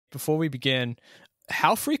before we begin,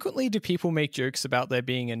 how frequently do people make jokes about there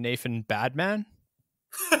being a Nathan Badman?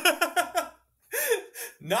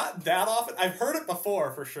 Not that often. I've heard it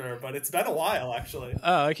before for sure, but it's been a while actually.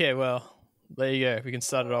 Oh, okay. Well, there you go. We can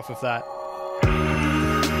start it off with that.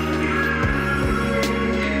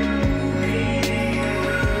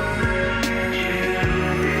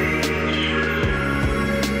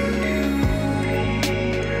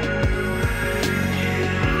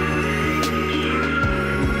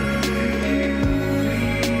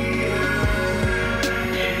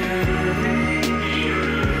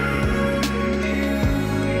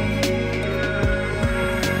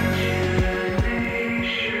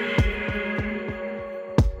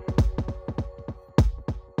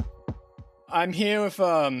 I'm here with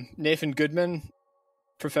Nathan Goodman,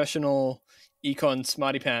 professional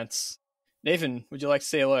econ-smartypants. Nathan, would you like to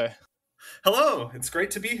say hello? Hello, it's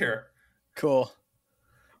great to be here. Cool.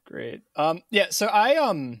 Great. So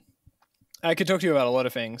I could talk to you about a lot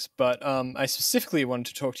of things, but I specifically wanted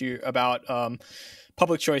to talk to you about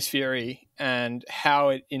public choice theory and how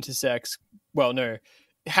it intersects,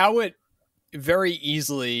 how it very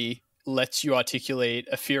easily lets you articulate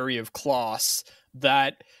a theory of class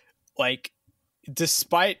that, like,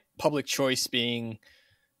 despite public choice being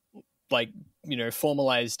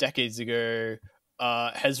formalized decades ago,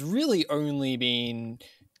 has really only been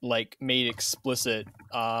made explicit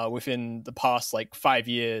within the past 5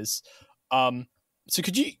 years. So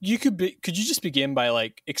could you just begin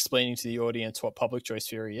by explaining to the audience what public choice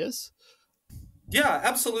theory is? Yeah,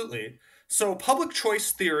 absolutely. So public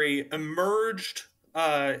choice theory emerged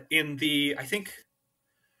in the, I think,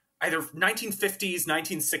 either 1950s,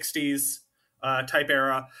 1960s type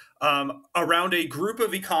era, around a group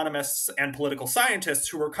of economists and political scientists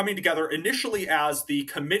who were coming together initially as the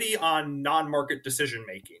Committee on Non-Market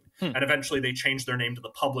Decision-Making. And eventually they changed their name to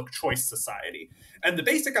the Public Choice Society. And the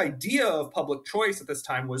basic idea of public choice at this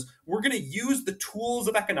time was, we're going to use the tools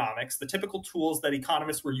of economics, the typical tools that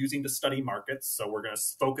economists were using to study markets. So we're going to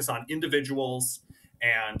focus on individuals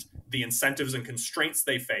and the incentives and constraints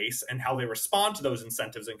they face and how they respond to those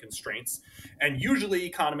incentives and constraints. And usually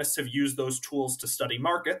economists have used those tools to study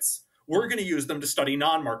markets. We're going to use them to study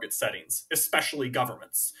non-market settings, especially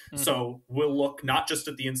governments. Mm-hmm. So we'll look not just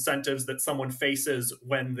at the incentives that someone faces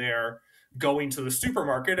when they're going to the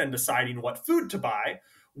supermarket and deciding what food to buy.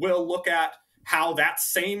 We'll look at how that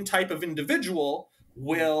same type of individual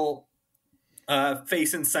will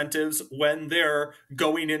face incentives when they're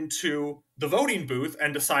going into the voting booth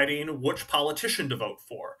and deciding which politician to vote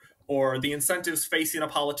for, or the incentives facing a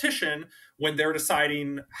politician when they're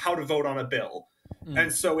deciding how to vote on a bill.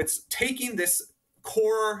 And so it's taking this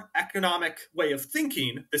core economic way of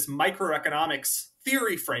thinking, this microeconomics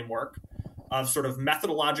theory framework of sort of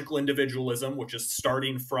methodological individualism, which is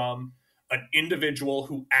starting from an individual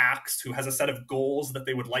who acts, who has a set of goals that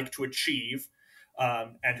they would like to achieve,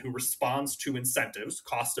 and who responds to incentives,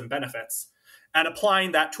 costs and benefits, and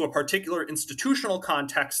applying that to a particular institutional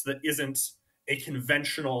context that isn't a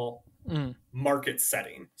conventional market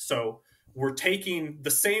setting. So we're taking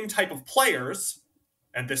the same type of players,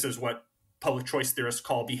 and this is what public choice theorists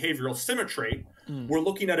call behavioral symmetry. We're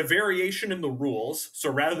looking at a variation in the rules.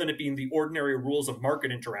 So rather than it being the ordinary rules of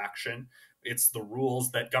market interaction, it's the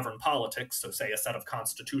rules that govern politics. So say a set of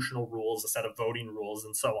constitutional rules, a set of voting rules,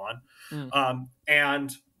 and so on.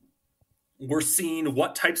 And we're seeing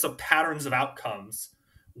what types of patterns of outcomes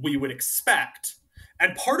we would expect.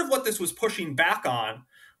 And part of what this was pushing back on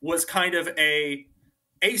was kind of a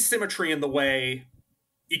asymmetry in the way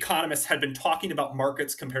economists had been talking about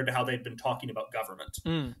markets compared to how they'd been talking about government.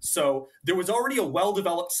 So there was already a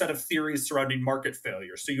well-developed set of theories surrounding market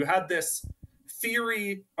failure. So you had this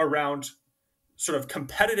theory around sort of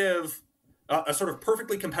competitive, a sort of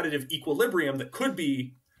perfectly competitive equilibrium that could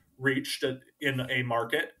be reached in a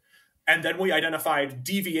market. And then we identified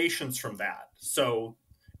deviations from that. So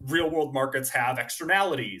real world markets have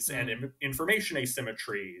externalities and information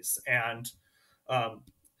asymmetries and,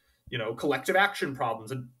 collective action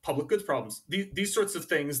problems and public goods problems. These sorts of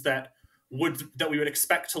things that we would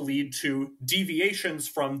expect to lead to deviations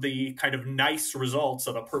from the kind of nice results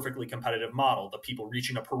of a perfectly competitive model, the people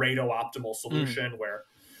reaching a Pareto optimal solution where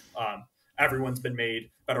everyone's been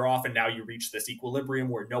made better off, and now you reach this equilibrium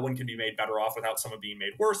where no one can be made better off without someone being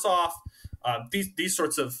made worse off. These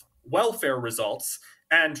sorts of welfare results,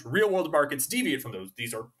 and real world markets deviate from those.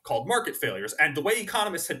 These are called market failures. And the way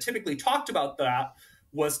economists had typically talked about that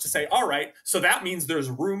was to say, all right, so that means there's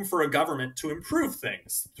room for a government to improve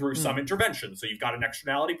things through some intervention. So you've got an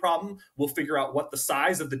externality problem. We'll figure out what the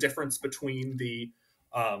size of the difference between the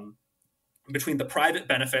private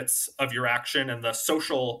benefits of your action and the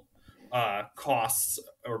social costs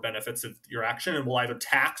or benefits of your action, and will either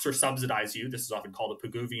tax or subsidize you. This is often called a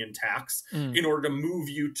Pigouvian tax, in order to move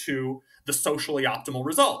you to the socially optimal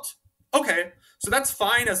result. Okay, so that's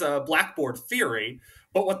fine as a blackboard theory,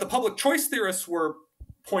 but what the public choice theorists were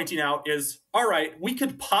pointing out is, all right, we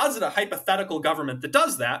could posit a hypothetical government that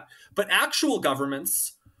does that, but actual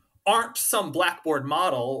governments aren't some blackboard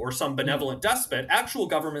model or some benevolent despot. Actual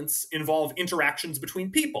governments involve interactions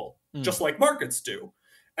between people, just like markets do.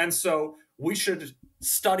 And so we should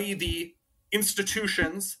study the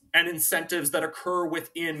institutions and incentives that occur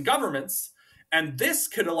within governments. And this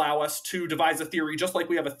could allow us to devise a theory, just like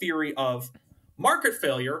we have a theory of market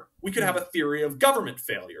failure, we could have a theory of government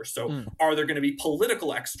failure. So are there going to be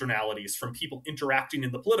political externalities from people interacting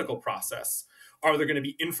in the political process? Are there going to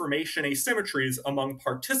be information asymmetries among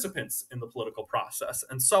participants in the political process,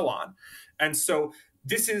 and so on? And so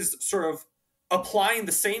this is sort of applying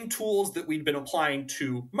the same tools that we've been applying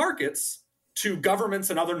to markets to governments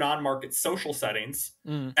and other non-market social settings.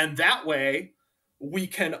 And that way we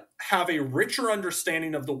can have a richer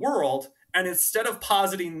understanding of the world. And instead of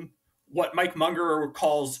positing what Mike Munger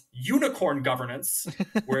calls unicorn governance,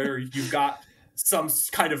 where you've got some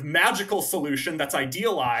kind of magical solution that's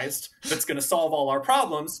idealized, that's going to solve all our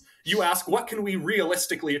problems, you ask, what can we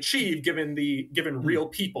realistically achieve given real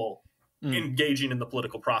people engaging in the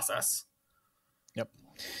political process? Yep.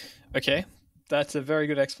 Okay. That's a very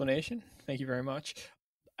good explanation. Thank you very much.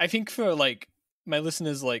 I think for like my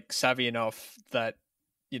listeners, like savvy enough that,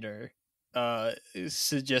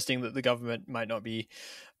 suggesting that the government might not be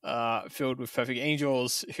filled with perfect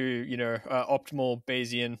angels who, are optimal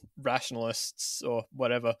Bayesian rationalists or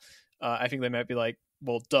whatever. I think they might be like,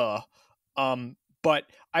 well, duh. But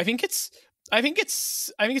I think it's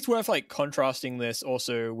worth like contrasting this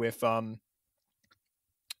also with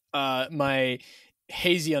my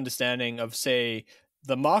hazy understanding of, say,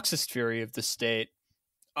 the Marxist theory of the state,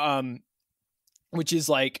 which is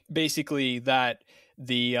like basically that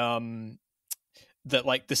the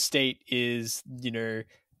state is,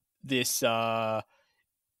 this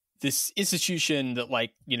institution that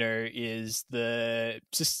is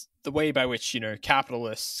just the way by which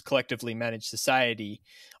capitalists collectively manage society,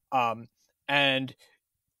 so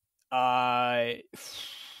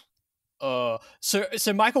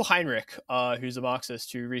Michael Heinrich, who's a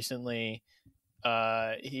Marxist, who recently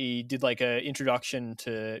he did like a introduction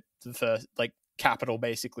to the first Capital,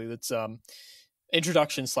 basically, that's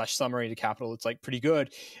introduction / summary to Capital. It's like pretty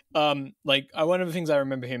good. One of the things I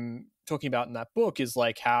remember him talking about in that book is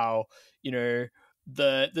like how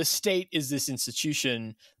the state is this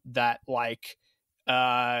institution that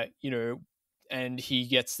and he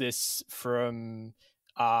gets this from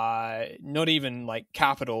not even like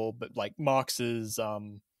Capital, but like Marx's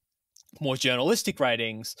more journalistic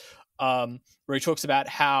writings, where he talks about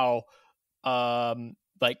how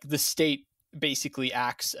the state basically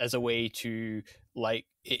acts as a way to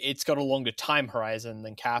it's got a longer time horizon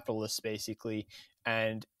than capitalists, basically,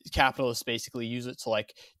 and capitalists basically use it to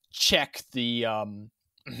check the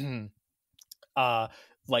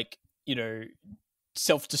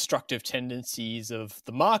self-destructive tendencies of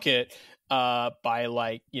the market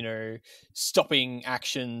by stopping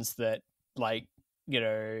actions that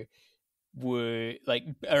were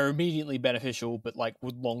are immediately beneficial but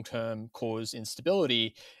would long-term cause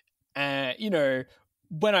instability. And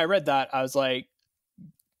when I read that, I was like,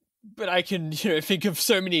 but I can think of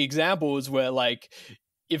so many examples where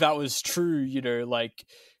if that was true, you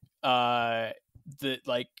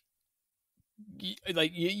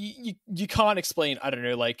can't explain, I don't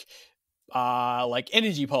know,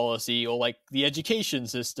 energy policy or the education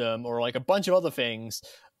system or a bunch of other things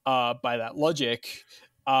by that logic.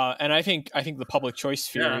 And I think the public choice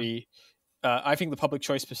theory, I think the public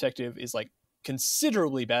choice perspective is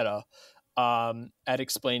considerably better at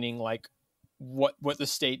explaining what the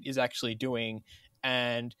state is actually doing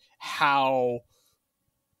and how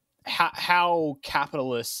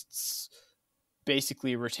capitalists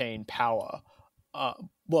basically retain power.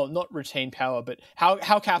 Well, not retain power, but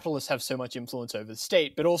how capitalists have so much influence over the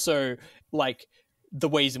state, but also the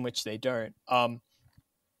ways in which they don't.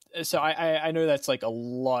 So I know that's a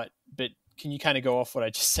lot, but can you kind of go off what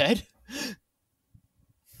I just said?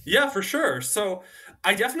 Yeah, for sure. So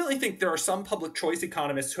I definitely think there are some public choice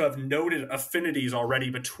economists who have noted affinities already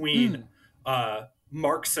between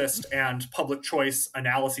Marxist and public choice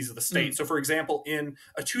analyses of the state. So, for example, in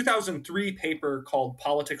a 2003 paper called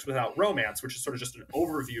Politics Without Romance, which is sort of just an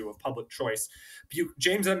overview of public choice,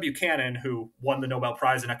 James M. Buchanan, who won the Nobel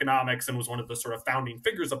Prize in economics and was one of the sort of founding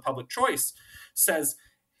figures of public choice, says,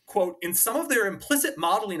 quote, in some of their implicit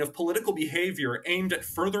modeling of political behavior aimed at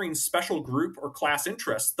furthering special group or class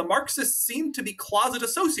interests, the Marxists seemed to be closet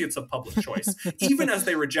associates of public choice, even as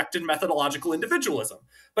they rejected methodological individualism.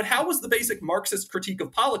 But how was the basic Marxist critique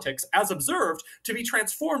of politics, as observed, to be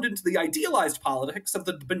transformed into the idealized politics of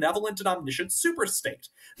the benevolent and omniscient superstate?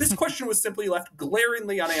 This question was simply left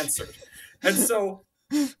glaringly unanswered. And so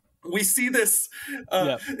we see this,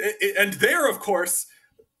 and there, of course,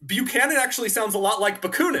 Buchanan actually sounds a lot like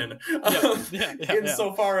Bakunin,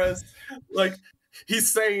 insofar as, like,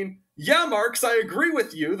 he's saying, yeah, Marx, I agree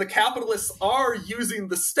with you. The capitalists are using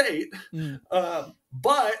the state,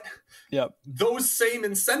 but those same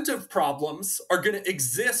incentive problems are going to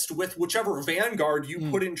exist with whichever vanguard you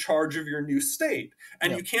put in charge of your new state.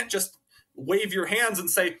 And you can't just wave your hands and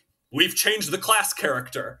say, we've changed the class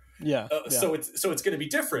character. So it's going to be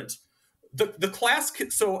different. The class,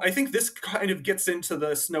 so I think this kind of gets into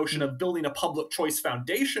this notion of building a public choice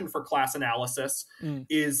foundation for class analysis,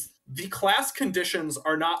 is the class conditions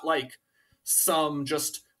are not like some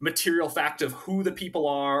just material fact of who the people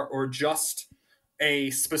are, or just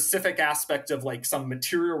a specific aspect of like some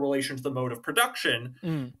material relation to the mode of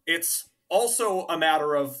production. It's also a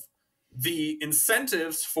matter of the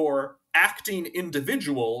incentives for acting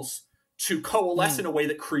individuals to coalesce in a way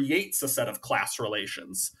that creates a set of class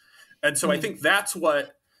relations. And so I think that's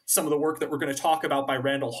what some of the work that we're going to talk about by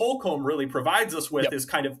Randall Holcomb really provides us with, is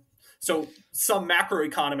kind of, so some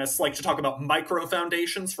macroeconomists like to talk about micro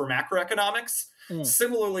foundations for macroeconomics.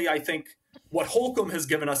 Similarly, I think what Holcomb has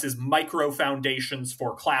given us is micro foundations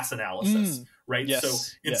for class analysis, right? So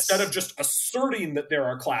instead of just asserting that there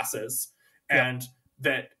are classes and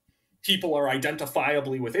that people are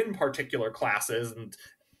identifiably within particular classes, and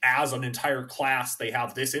as an entire class, they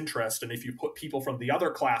have this interest, and if you put people from the other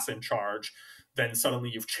class in charge, then suddenly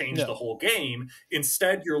you've changed the whole game.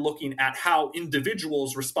 Instead, you're looking at how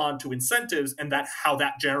individuals respond to incentives, and how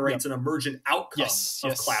that generates an emergent outcome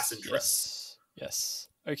of class interests. Yes.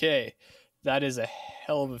 Okay. That is a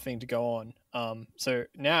hell of a thing to go on. So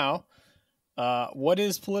now, what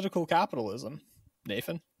is political capitalism,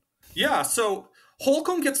 Nathan? Yeah, so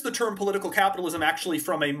Holcomb gets the term political capitalism actually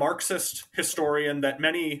from a Marxist historian that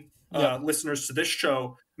many listeners to this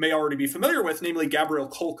show may already be familiar with, namely Gabriel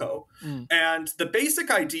Kolko. And the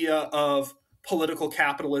basic idea of political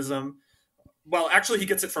capitalism, well, actually he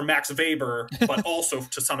gets it from Max Weber, but also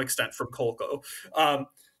to some extent from Kolko.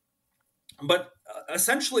 But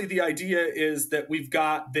essentially the idea is that we've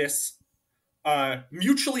got this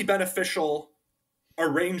mutually beneficial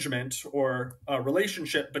arrangement or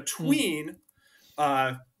relationship between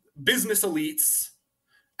business elites,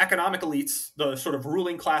 economic elites, the sort of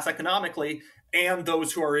ruling class economically, and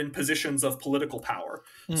those who are in positions of political power.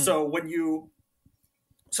 So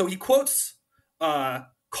he quotes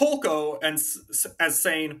Kolko as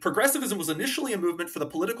saying, progressivism was initially a movement for the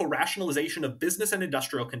political rationalization of business and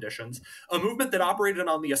industrial conditions, a movement that operated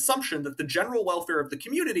on the assumption that the general welfare of the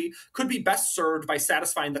community could be best served by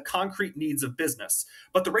satisfying the concrete needs of business.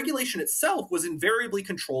 But the regulation itself was invariably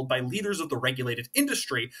controlled by leaders of the regulated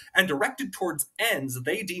industry and directed towards ends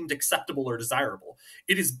they deemed acceptable or desirable.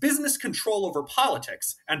 It is business control over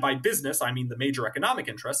politics, and by business I mean the major economic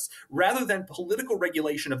interests, rather than political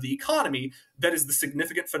regulation of the economy, that is the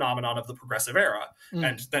significant phenomenon of the progressive era.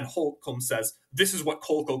 And then Holcomb says, this is what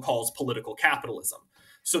Kolko calls political capitalism.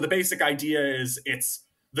 So the basic idea is it's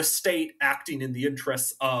the state acting in the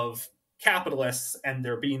interests of capitalists, and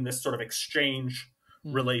there being this sort of exchange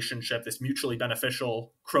relationship, this mutually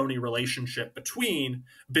beneficial crony relationship between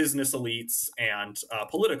business elites and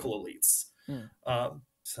political elites.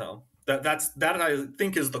 So that I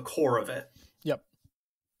think is the core of it. Yep.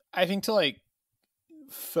 I think to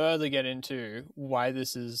further get into why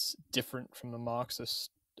this is different from the Marxist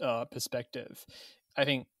perspective, I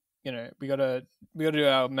think we gotta do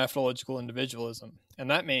our methodological individualism,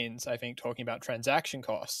 and that means I think talking about transaction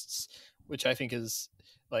costs, which I think is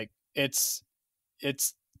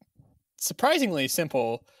it's surprisingly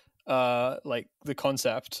simple, the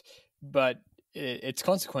concept, but its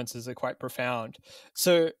consequences are quite profound.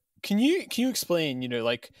 So can you explain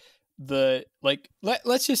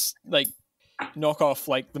let's just knock off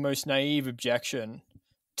the most naive objection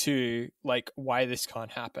to why this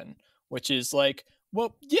can't happen, which is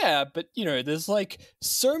well, yeah, but there's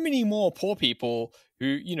so many more poor people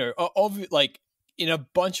who are in a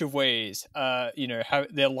bunch of ways have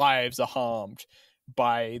their lives are harmed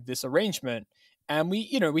by this arrangement, and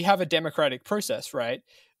we have a democratic process, right?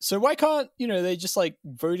 So why can't they just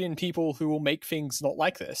vote in people who will make things not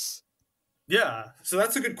like this? Yeah, so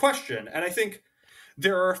that's a good question, and I think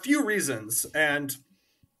there are a few reasons, and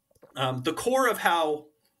the core of how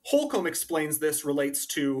Holcomb explains this relates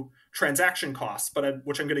to transaction costs,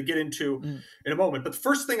 which I'm going to get into in a moment. But the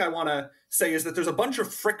first thing I want to say is that there's a bunch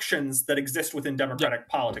of frictions that exist within democratic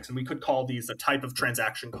politics, and we could call these a type of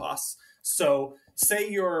transaction costs. So say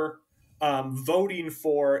you're voting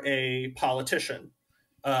for a politician.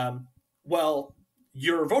 Well,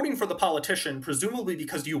 you're voting for the politician presumably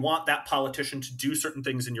because you want that politician to do certain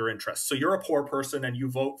things in your interest. So you're a poor person and you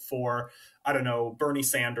vote for, I don't know, Bernie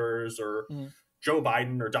Sanders or Joe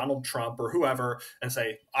Biden or Donald Trump or whoever, and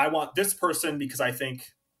say, I want this person because I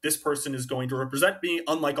think this person is going to represent me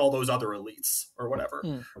unlike all those other elites or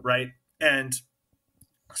whatever, right? And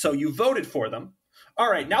so you voted for them. All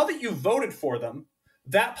right, now that you voted for them,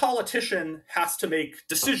 that politician has to make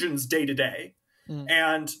decisions day to day.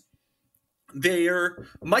 And there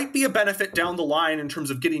might be a benefit down the line in terms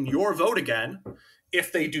of getting your vote again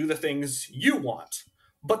if they do the things you want.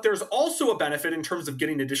 But there's also a benefit in terms of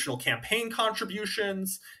getting additional campaign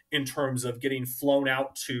contributions, in terms of getting flown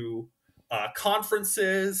out to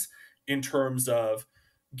conferences, in terms of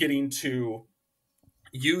getting to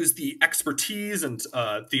use the expertise and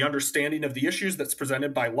the understanding of the issues that's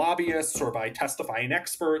presented by lobbyists or by testifying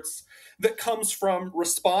experts that comes from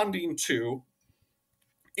responding to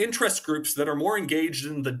interest groups that are more engaged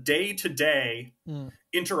in the day-to-day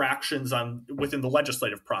interactions within the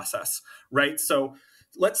legislative process, right? So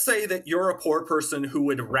let's say that you're a poor person who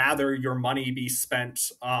would rather your money be spent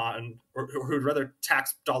on, or who would rather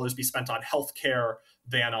tax dollars be spent on healthcare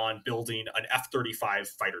than on building an F-35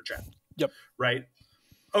 fighter jet. Yep. Right?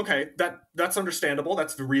 Okay, that's understandable.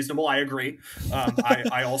 That's reasonable. I agree.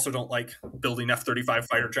 I also don't like building F-35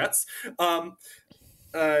 fighter jets.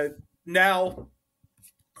 Now,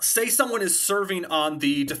 say someone is serving on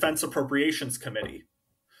the Defense Appropriations Committee.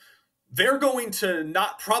 They're going to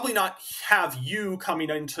probably not have you coming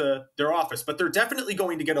into their office, but they're definitely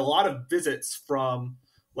going to get a lot of visits from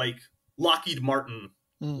like Lockheed Martin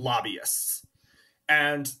lobbyists.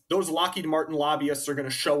 And those Lockheed Martin lobbyists are going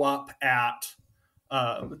to show up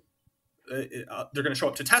they're going to show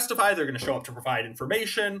up to testify. They're going to show up to provide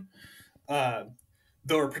information.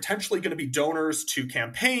 They're potentially going to be donors to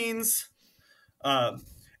campaigns.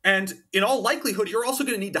 And in all likelihood, you're also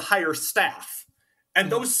going to need to hire staff. And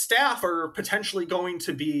those staff are potentially going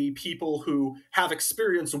to be people who have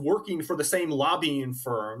experience working for the same lobbying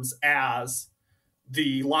firms as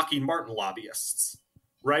the Lockheed Martin lobbyists,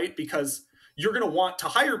 right? Because you're going to want to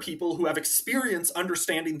hire people who have experience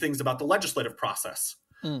understanding things about the legislative process.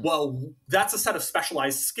 Well, that's a set of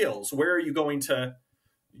specialized skills. Where else are you going to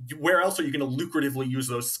lucratively use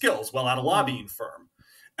those skills? Well, at a lobbying firm.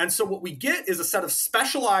 And so what we get is a set of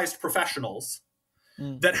specialized professionals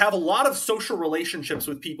that have a lot of social relationships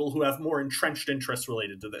with people who have more entrenched interests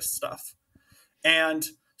related to this stuff. And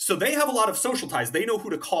so they have a lot of social ties. They know who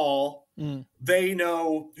to call. They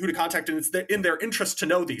know who to contact, and it's in their interest to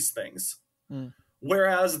know these things.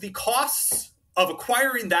 Whereas the costs of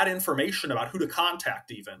acquiring that information about who to contact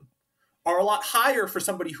even are a lot higher for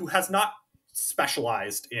somebody who has not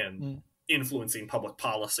specialized in influencing public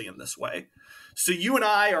policy in this way. So you and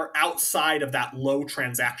I are outside of that low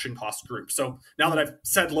transaction cost group. So now that I've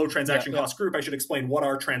said low transaction cost group, I should explain what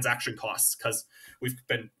are transaction costs, because we've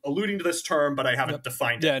been alluding to this term, but I haven't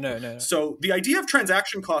defined it. No. So the idea of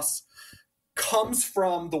transaction costs comes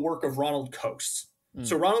from the work of Ronald Coase.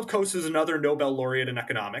 So Ronald Coase is another Nobel laureate in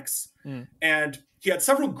economics. And he had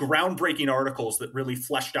several groundbreaking articles that really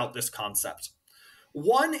fleshed out this concept.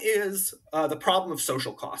 One is the problem of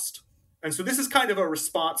social cost. And so this is kind of a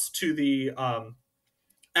response to the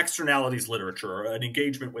externalities literature, or an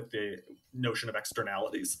engagement with the notion of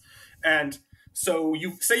externalities. And so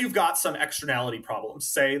you've got some externality problems.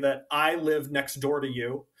 Say that I live next door to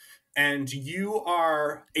you and you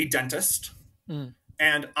are a dentist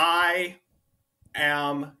and I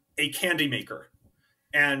am a candy maker.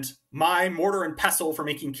 And my mortar and pestle for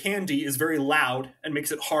making candy is very loud and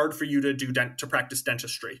makes it hard for you to practice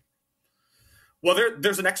dentistry. Well,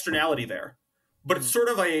 there's an externality there, but it's sort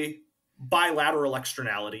of a bilateral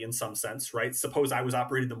externality in some sense, right? Suppose I was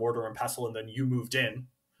operating the mortar and pestle and then you moved in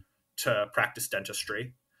to practice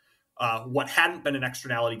dentistry. What hadn't been an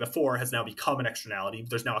externality before has now become an externality.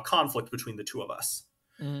 There's now a conflict between the two of us.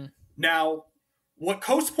 Now, what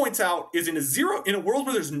Coase points out is in a world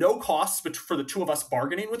where there's no costs for the two of us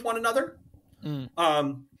bargaining with one another,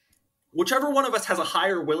 whichever one of us has a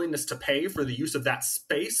higher willingness to pay for the use of that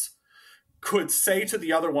space could say to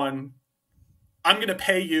the other one, I'm going to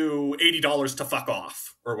pay you $80 to fuck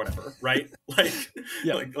off or whatever, right?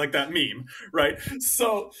 like that meme, right?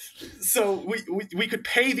 So we could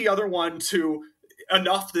pay the other one to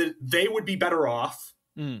enough that they would be better off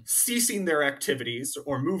ceasing their activities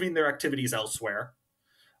or moving their activities elsewhere.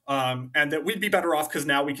 and that we'd be better off because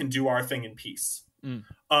now we can do our thing in peace.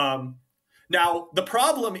 Now, the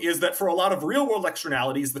problem is that for a lot of real world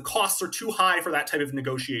externalities, the costs are too high for that type of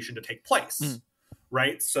negotiation to take place,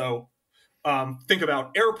 right? So think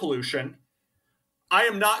about air pollution. I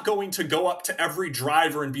am not going to go up to every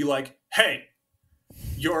driver and be like, hey,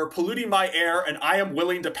 you're polluting my air and I am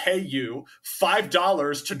willing to pay you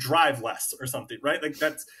 $5 to drive less or something, right? Like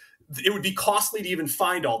it would be costly to even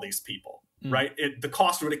find all these people, right? The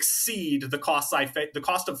cost would exceed the costs the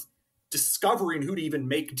cost of discovering who to even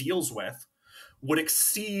make deals with would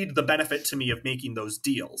exceed the benefit to me of making those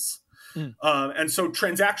deals. And so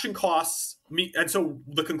transaction costs, and so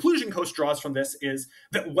the conclusion Coase draws from this is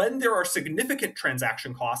that when there are significant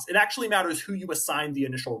transaction costs, it actually matters who you assign the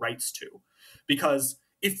initial rights to. Because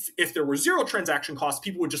if there were zero transaction costs,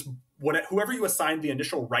 people would just, whoever you assigned the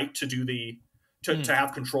initial right to do to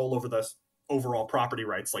have control over the overall property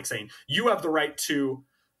rights, like saying you have the right to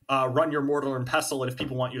run your mortar and pestle, and if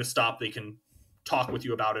people want you to stop, they can talk with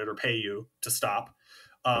you about it or pay you to stop.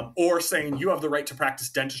 Or saying you have the right to practice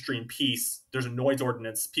dentistry in peace. There's a noise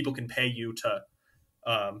ordinance. People can pay you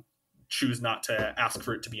to choose not to ask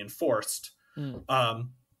for it to be enforced.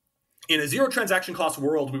 In a zero transaction cost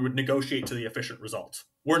world, we would negotiate to the efficient result.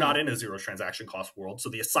 We're not in a zero transaction cost world, so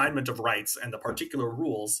the assignment of rights and the particular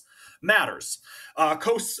rules matters.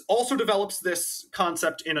 Coase also develops this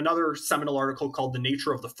concept in another seminal article called The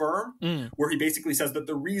Nature of the Firm, where he basically says that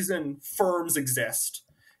the reason firms exist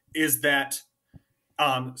is that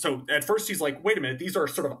so at first he's like, wait a minute, these are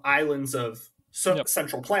sort of islands of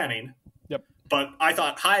central planning. But I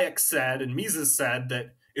thought Hayek said and Mises said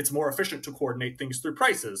that it's more efficient to coordinate things through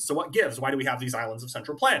prices. So what gives? Why do we have these islands of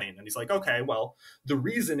central planning? And he's like, okay, well, the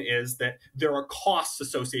reason is that there are costs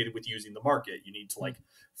associated with using the market. You need to like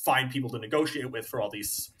find people to negotiate with for all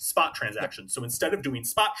these spot transactions. So instead of doing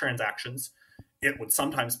spot transactions, it would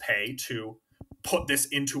sometimes pay to put this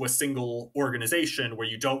into a single organization where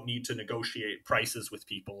you don't need to negotiate prices with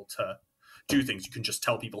people to do things. You can just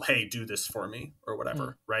tell people, hey, do this for me or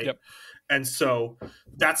whatever, right? And so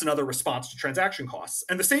that's another response to transaction costs.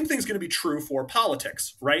 And the same thing is going to be true for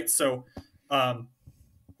politics, right? So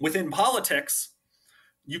within politics,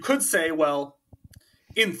 you could say, well,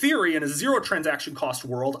 in theory, in a zero transaction cost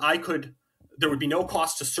world, there would be no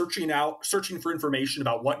cost to searching for information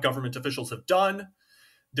about what government officials have done.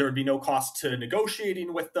 There would be no cost to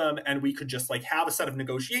negotiating with them, and we could just like have a set of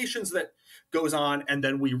negotiations that goes on, and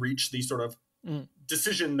then we reach the sort of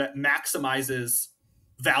decision that maximizes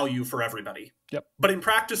value for everybody. But in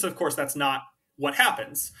practice, of course, that's not what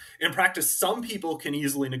happens. In practice, some people can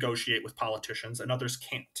easily negotiate with politicians and others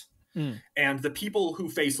can't. And the people who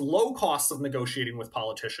face low costs of negotiating with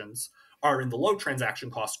politicians are in the low transaction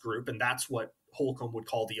cost group, and that's what Holcomb would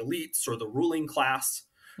call the elites or the ruling class,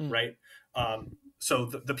 right? So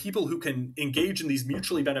the people who can engage in these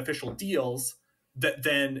mutually beneficial deals that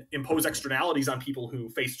then impose externalities on people who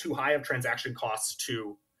face too high of transaction costs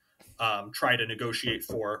to try to negotiate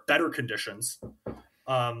for better conditions.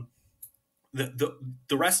 The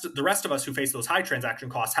rest of us who face those high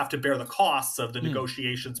transaction costs have to bear the costs of the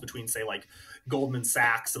negotiations between, say, like Goldman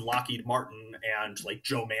Sachs and Lockheed Martin and like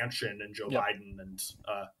Joe Manchin and Joe Biden and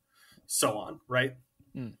so on, right?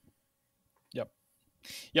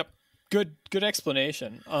 Yep. Good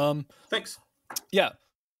explanation. Thanks. Yeah.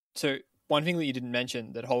 So one thing that you didn't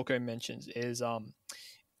mention that Holcomb mentions is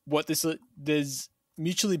there's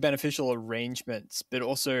mutually beneficial arrangements, but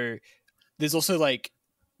also there's also like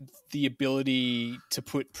the ability to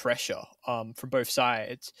put pressure from both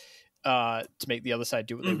sides to make the other side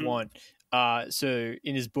do what they want. So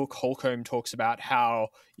in his book, Holcomb talks about how,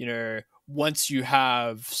 once you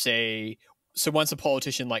have, once a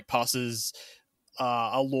politician like passes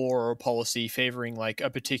a law or a policy favoring like a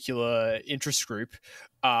particular interest group,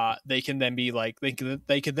 they can then be like, they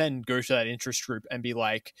can then go to that interest group and be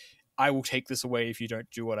like, I will take this away if you don't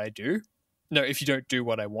do what I do. No, if you don't do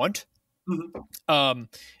what I want.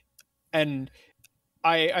 And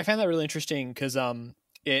I found that really interesting because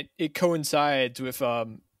it coincides with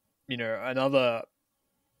another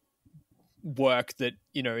work that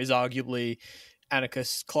is arguably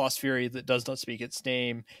anarchist class theory that does not speak its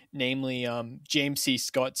name, namely James C.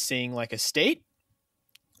 Scott Seeing Like a State,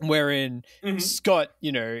 wherein Scott,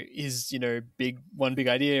 his one big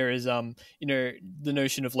idea is the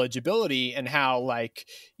notion of legibility and how like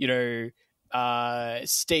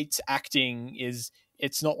states acting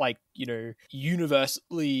it's not like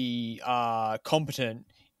universally competent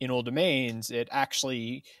in all domains. It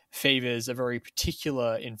actually favors a very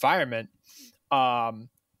particular environment of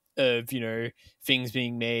things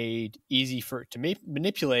being made easy for it to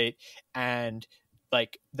manipulate, and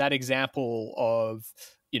like that example of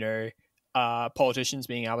politicians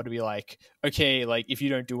being able to be like, okay, like if you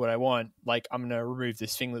don't do what I want, like I'm gonna remove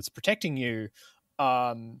this thing that's protecting you.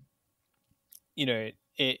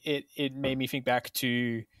 It made me think back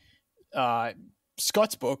to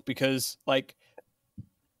Scott's book, because like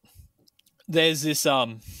there's this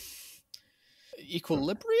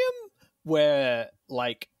equilibrium where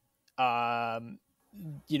like even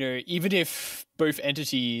if both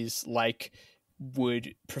entities like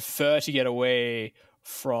would prefer to get away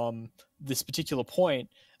from this particular point,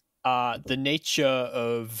 the nature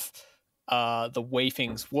of the way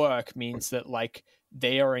things work means that like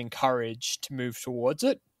they are encouraged to move towards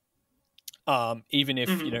it, even if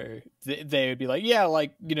they would be like, yeah,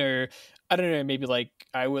 like I don't know, maybe like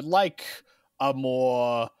I would like a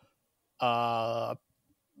more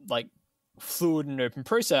like fluid and open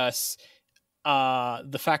process.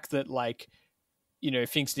 The fact that like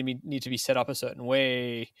things need to be set up a certain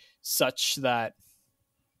way such that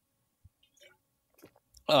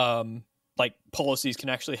like policies can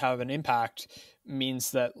actually have an impact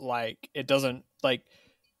means that like it doesn't like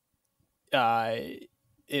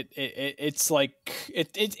it's like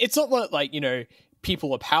it's not what like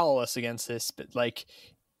people are powerless against this, but like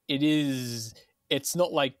it's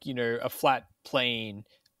not like a flat plane.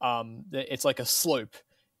 It's like a slope,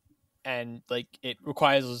 and like it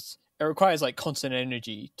requires like constant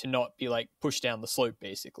energy to not be like pushed down the slope,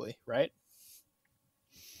 basically, right?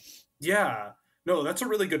 Yeah, no, that's a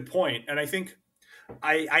really good point. And I think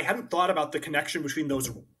I hadn't thought about the connection between those,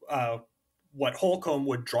 what Holcomb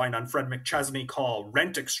would, drawing on Fred McChesney, call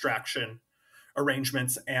rent extraction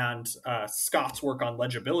arrangements, and Scott's work on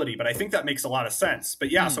legibility. But I think that makes a lot of sense. But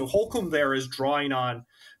yeah, so Holcomb there is drawing on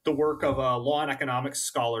the work of a law and economics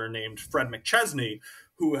scholar named Fred McChesney,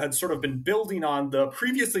 who had sort of been building on the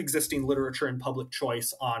previously existing literature in public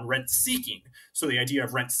choice on rent seeking. So the idea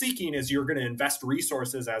of rent seeking is you're going to invest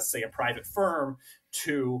resources as, say, a private firm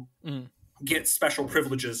to get special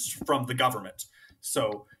privileges from the government.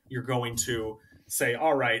 So you're going to say,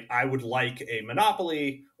 all right, I would like a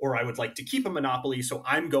monopoly, or I would like to keep a monopoly, so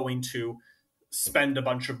I'm going to spend a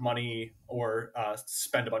bunch of money or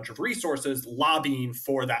spend a bunch of resources lobbying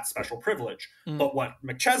for that special privilege. But what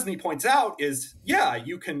McChesney points out is, yeah,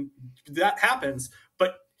 that happens,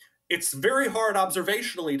 but it's very hard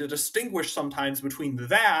observationally to distinguish sometimes between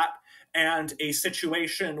that and a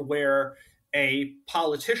situation where a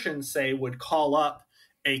politician, say, would call up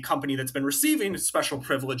a company that's been receiving special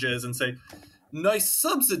privileges and say, nice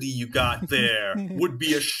subsidy you got there. Would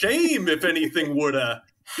be a shame if anything would have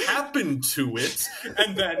happened to it.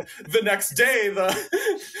 And then the next day, the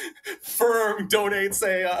firm donates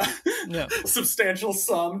a substantial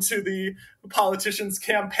sum to the politician's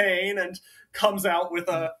campaign and comes out with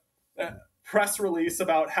a press release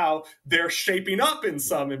about how they're shaping up in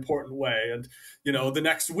some important way. And, the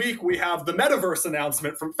next week we have the metaverse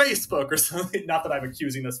announcement from Facebook or something. Not that I'm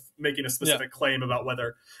making a specific claim about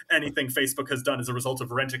whether anything Facebook has done as a result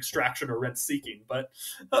of rent extraction or rent seeking. But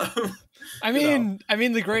I mean,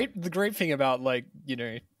 the great thing about like,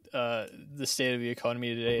 the state of the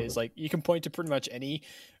economy today is like you can point to pretty much any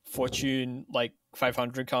Fortune like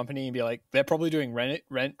 500 company and be like, they're probably doing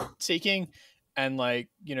rent seeking. And like,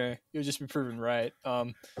 you'll just be proven right.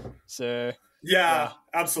 So yeah,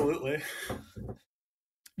 absolutely.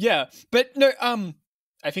 Yeah, but no,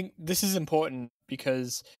 I think this is important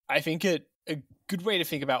because I think a good way to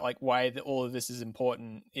think about like why all of this is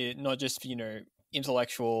important, not just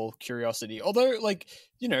intellectual curiosity, although like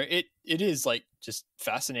it is like just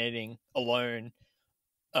fascinating alone,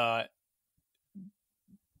 but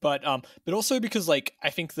also because like I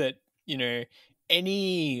think that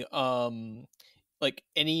any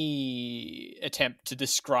any attempt to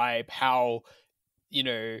describe how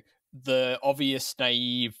the obvious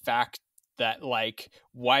naive fact that like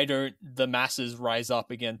why don't the masses rise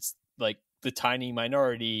up against like the tiny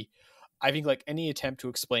minority, I think like any attempt to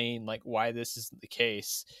explain like why this isn't the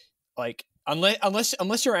case, like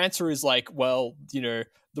unless your answer is like, well, the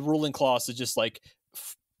ruling class is just like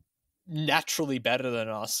naturally better than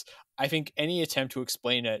us, I think any attempt to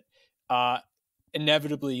explain it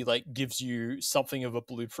inevitably like gives you something of a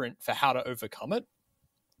blueprint for how to overcome it.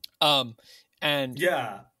 And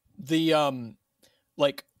yeah, the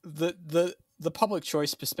like the public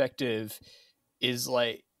choice perspective is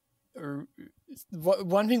like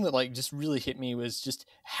one thing that like just really hit me was just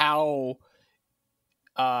how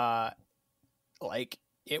like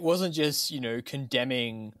it wasn't just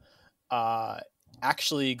condemning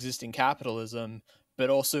actually existing capitalism, but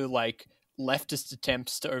also like leftist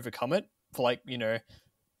attempts to overcome it for like the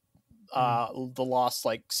last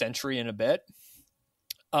like century and a bit,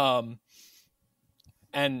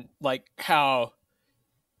 and like how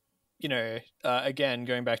again,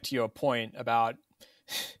 going back to your point about,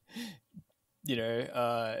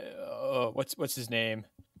 what's his name?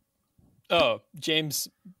 Oh, James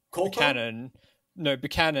Kolko? Buchanan. No,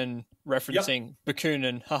 Buchanan referencing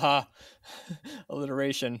Buchanan. Haha,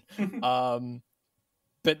 alliteration.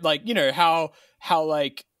 But like, how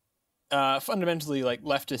like fundamentally, like,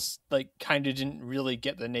 leftists like kind of didn't really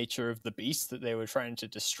get the nature of the beast that they were trying to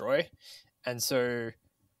destroy, and so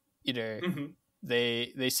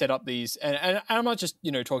they set up these, and I'm not just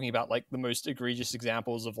talking about like the most egregious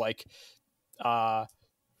examples of like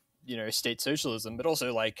state socialism, but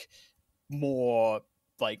also like more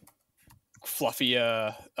like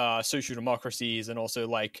fluffier social democracies, and also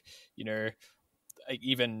like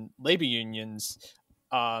even labor unions,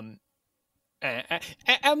 and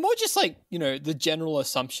more just like the general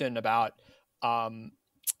assumption about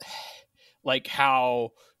like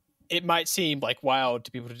how it might seem like wild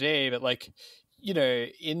to people today, but like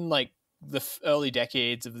in like the early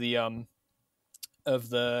decades of the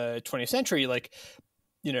 20th century, like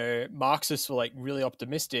Marxists were like really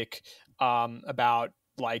optimistic about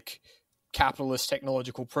like capitalist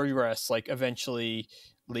technological progress like eventually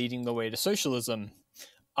leading the way to socialism,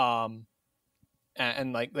 and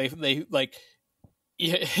like they like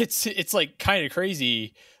it's like kind of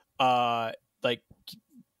crazy, like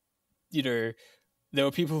there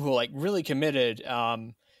were people who were like really committed,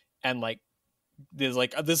 and like there's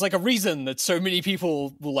like a reason that so many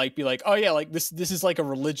people will like be like, oh yeah, like this is like a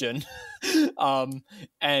religion.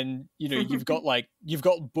 And you've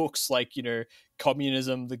got books like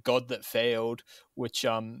Communism, the God That Failed, which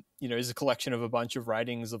is a collection of a bunch of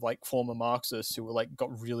writings of like former Marxists who were like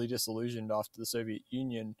got really disillusioned after the Soviet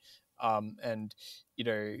Union, and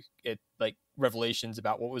it like revelations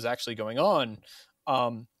about what was actually going on,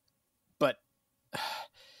 but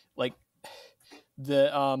like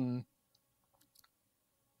the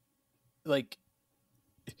like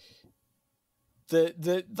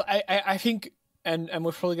I think, and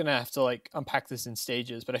we're probably gonna have to like unpack this in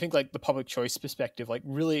stages, but I think like the public choice perspective like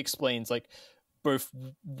really explains like both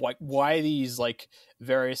like why these like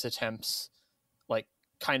various attempts like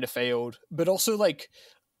kind of failed, but also like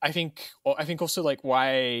I think also like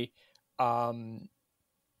why and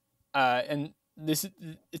this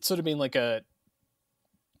it's sort of been like a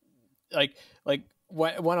like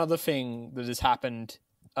one other thing that has happened,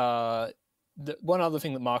 one other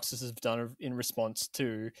thing that Marxists have done in response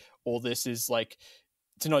to all this is like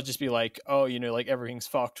to not just be like, oh, like everything's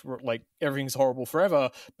fucked, like everything's horrible forever,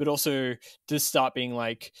 but also to start being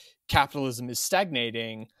like capitalism is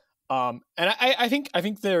stagnating. And I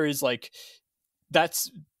think there is like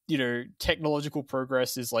that's technological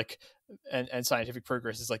progress is like and scientific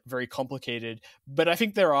progress is like very complicated, but I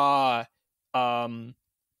think there are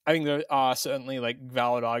certainly like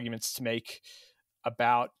valid arguments to make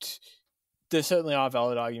about there certainly are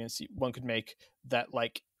valid arguments one could make that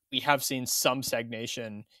like we have seen some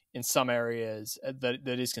stagnation in some areas that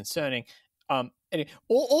is concerning. Anyway,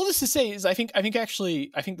 all this to say is I think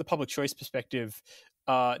the public choice perspective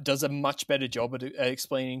does a much better job at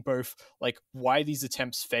explaining both like why these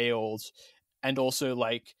attempts failed and also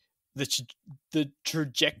like the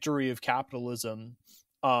trajectory of capitalism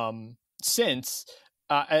since,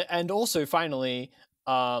 and also finally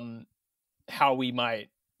how we might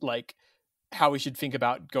like how we should think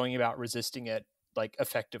about going about resisting it like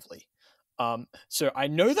effectively. So I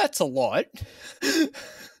know that's a lot.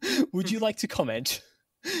 Would you like to comment?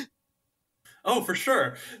 Oh, for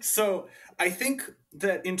sure. So I think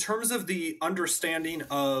that in terms of the understanding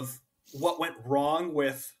of what went wrong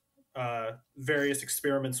with various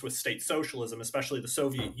experiments with state socialism, especially the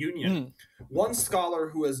Soviet Union, one scholar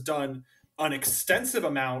who has done an extensive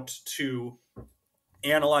amount to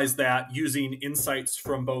analyze that using insights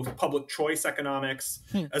from both public choice economics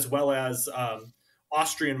as well as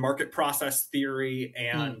Austrian market process theory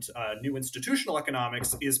and new institutional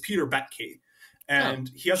economics is Peter Boettke. And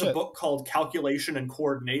he has a book called Calculation and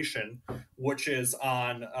Coordination, which is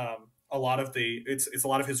on a lot of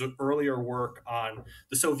his earlier work on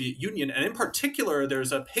the Soviet Union. And in particular,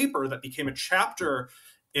 there's a paper that became a chapter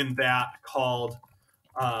in that called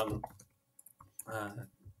I'm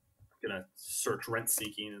going to search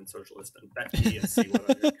rent-seeking and socialist and Boettke and see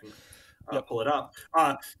whether I can pull it up.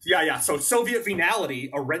 So Soviet Venality,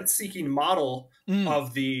 a rent-seeking model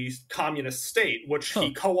of the communist state, which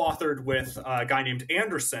he co-authored with a guy named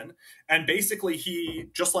Anderson. And basically he,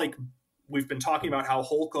 just like we've been talking about how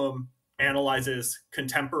Holcomb analyzes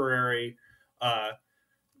contemporary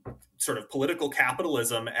sort of political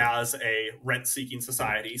capitalism as a rent-seeking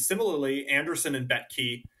society, similarly, Anderson and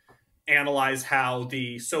Boettke analyze how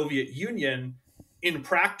the Soviet Union in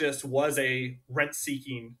practice was a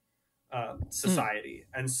rent-seeking society.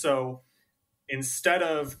 And so instead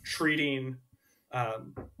of treating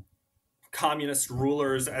communist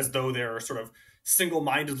rulers as though they're sort of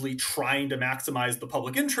single-mindedly trying to maximize the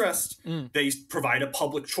public interest, they provide a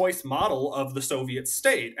public choice model of the Soviet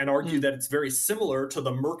state and argue that it's very similar to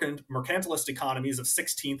the mercantilist economies of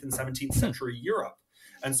 16th and 17th century Europe.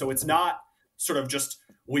 And so it's not sort of just,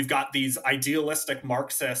 we've got these idealistic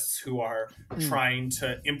Marxists who are trying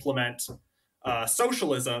to implement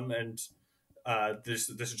socialism, and this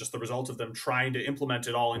is just the result of them trying to implement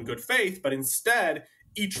it all in good faith, but instead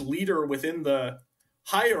each leader within the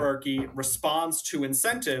hierarchy responds to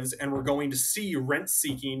incentives, and we're going to see rent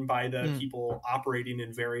seeking by the people operating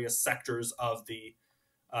in various sectors of the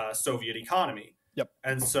Soviet economy. Yep.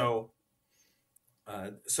 And so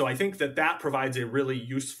I think that provides a really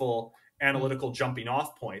useful analytical jumping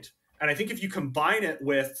off point. And I think if you combine it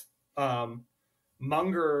with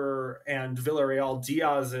Munger and Villarreal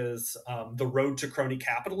Diaz's The Road to Crony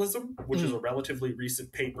Capitalism, which is a relatively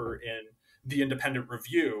recent paper in The Independent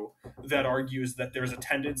Review, that argues that there's a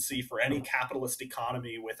tendency for any capitalist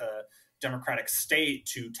economy with a democratic state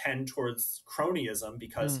to tend towards cronyism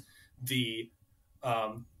because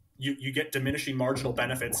you get diminishing marginal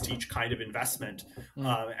benefits to each kind of investment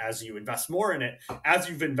as you invest more in it. As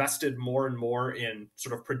you've invested more and more in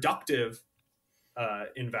sort of productive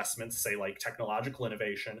investments, say like technological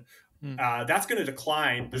innovation, that's going to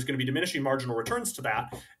decline. There's going to be diminishing marginal returns to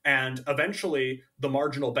that. And eventually the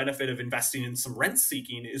marginal benefit of investing in some rent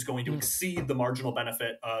seeking is going to exceed the marginal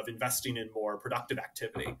benefit of investing in more productive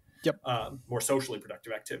activity, more socially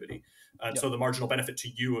productive activity. So the marginal benefit to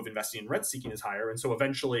you of investing in rent seeking is higher. And so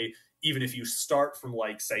eventually, even if you start from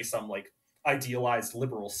like, say, some like idealized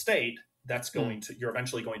liberal state, that's going to, you're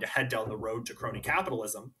eventually going to head down the road to crony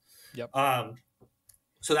capitalism.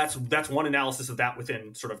 So that's one analysis of that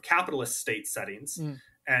within sort of capitalist state settings.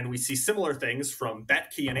 And we see similar things from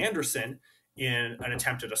Boettke and Anderson in an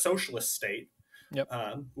attempt at a socialist state.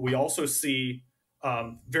 We also see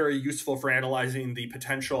very useful for analyzing the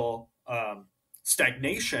potential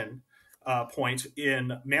stagnation point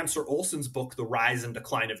in Mancur Olson's book, The Rise and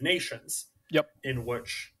Decline of Nations, in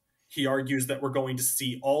which he argues that we're going to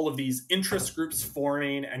see all of these interest groups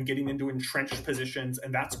forming and getting into entrenched positions,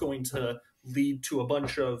 and that's going to lead to a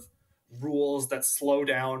bunch of rules that slow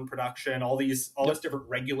down production, all this different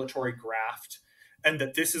regulatory graft, and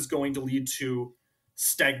that this is going to lead to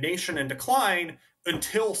stagnation and decline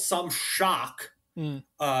until some shock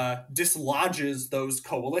dislodges those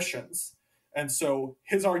coalitions. And so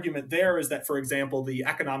his argument there is that, for example, the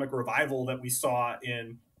economic revival that we saw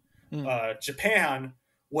in Japan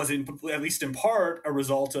was at least in part a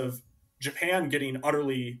result of Japan getting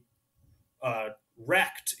utterly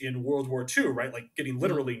wrecked in World War II, right? Like getting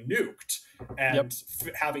literally nuked and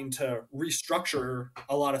having to restructure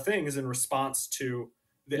a lot of things in response to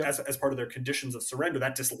as part of their conditions of surrender.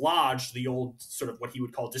 That dislodged the old sort of what he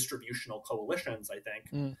would call distributional coalitions, I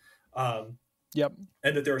think. And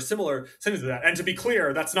that there are similar things to that. And to be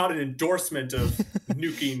clear, that's not an endorsement of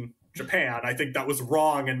nuking Japan. I think that was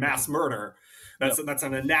wrong and mass murder. That's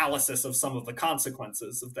an analysis of some of the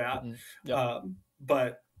consequences of that.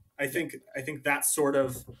 But I think that sort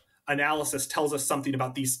of analysis tells us something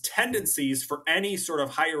about these tendencies for any sort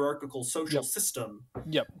of hierarchical social system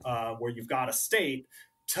where you've got a state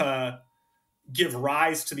to give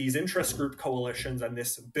rise to these interest group coalitions and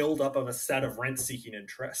this buildup of a set of rent-seeking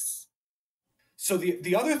interests. So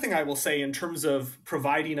the other thing I will say in terms of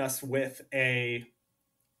providing us with a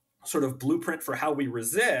sort of blueprint for how we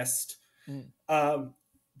resist,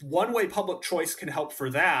 one way public choice can help for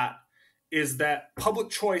that is that public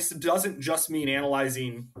choice doesn't just mean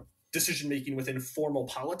analyzing decision-making within formal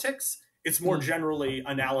politics. It's more generally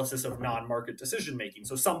analysis of non-market decision-making.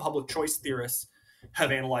 So some public choice theorists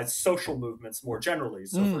have analyzed social movements more generally.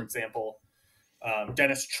 So for example,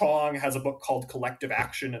 Dennis Chong has a book called Collective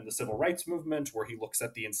Action in the Civil Rights Movement, where he looks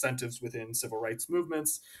at the incentives within civil rights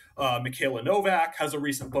movements. Michaela Novak has a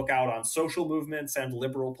recent book out on social movements and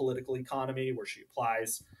liberal political economy, where she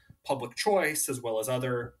applies public choice as well as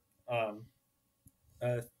other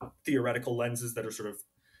theoretical lenses that are sort of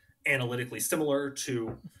analytically similar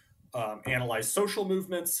to analyze social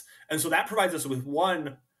movements. And so that provides us with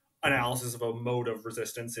one analysis of a mode of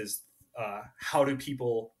resistance is how do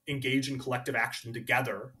people engage in collective action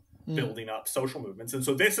together, building up social movements. And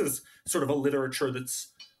so this is sort of a literature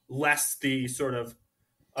that's less the sort of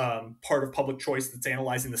part of public choice that's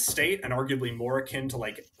analyzing the state and arguably more akin to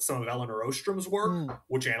like some of Elinor Ostrom's work,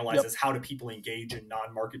 which analyzes how do people engage in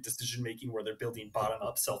non-market decision-making where they're building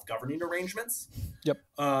bottom-up self-governing arrangements.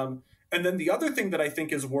 And then the other thing that I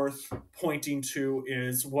think is worth pointing to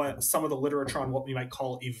is what some of the literature on what we might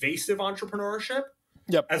call evasive entrepreneurship,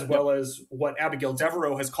 as well as what Abigail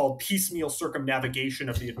Devereaux has called piecemeal circumnavigation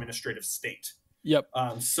of the administrative state.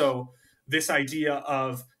 So this idea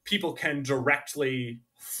of people can directly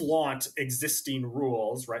flaunt existing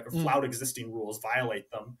rules, right? Or flout existing rules,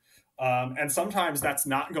 violate them. And sometimes that's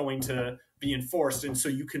not going to be enforced. And so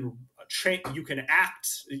you can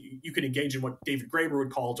engage in what David Graeber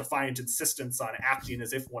would call defiant insistence on acting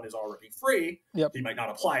as if one is already free. You might not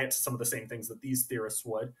apply it to some of the same things that these theorists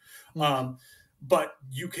would. But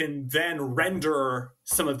you can then render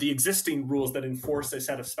some of the existing rules that enforce a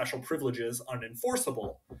set of special privileges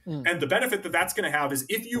unenforceable. And the benefit that that's going to have is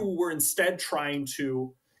if you were instead trying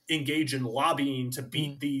to engage in lobbying to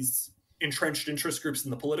beat these entrenched interest groups in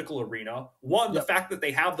the political arena, one, the fact that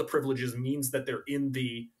they have the privileges means that they're in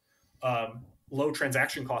the low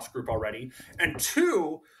transaction cost group already. And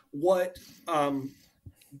two, what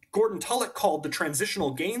Gordon Tullock called the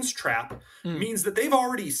transitional gains trap means that they've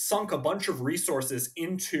already sunk a bunch of resources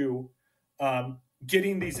into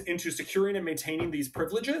into securing and maintaining these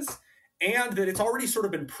privileges, and that it's already sort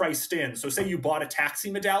of been priced in. So say you bought a taxi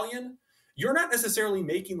medallion, you're not necessarily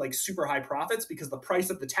making like super high profits because the price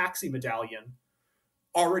of the taxi medallion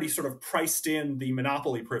already sort of priced in the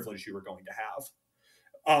monopoly privilege you were going to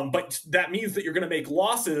have. But that means that you're going to make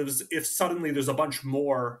losses if suddenly there's a bunch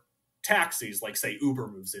more taxis, like say Uber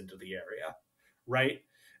moves into the area, right?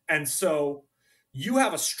 And so you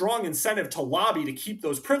have a strong incentive to lobby to keep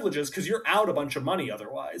those privileges because you're out a bunch of money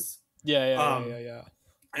otherwise. And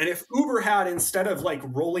if Uber had, instead of like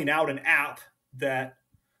rolling out an app that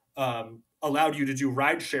allowed you to do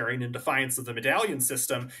ride sharing in defiance of the medallion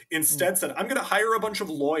system, instead said, I'm going to hire a bunch of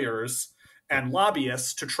lawyers and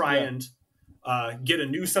lobbyists to try and get a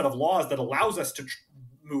new set of laws that allows us to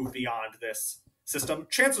move beyond this system,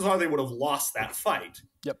 chances are they would have lost that fight.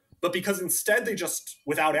 But because instead they just,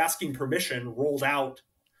 without asking permission, rolled out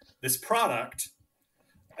this product,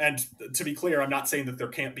 and to be clear, I'm not saying that there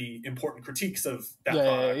can't be important critiques of that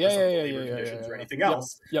product or labor conditions or anything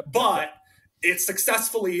else, but it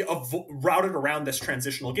successfully routed around this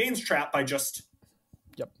transitional gains trap by just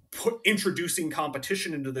introducing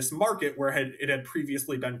competition into this market where it had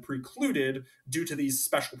previously been precluded due to these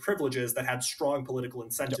special privileges that had strong political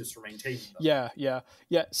incentives for maintaining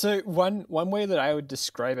them. So one way that I would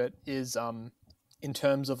describe it is in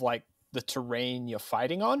terms of like the terrain you're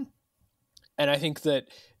fighting on. And I think that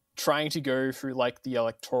trying to go through like the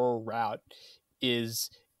electoral route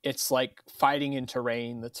it's like fighting in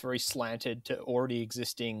terrain that's very slanted to already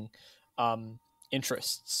existing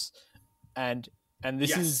interests. And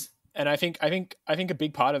this is, and I think a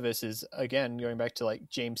big part of this is, again, going back to like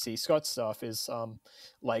James C. Scott stuff, is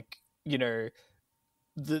like, you know,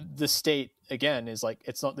 the state again is like,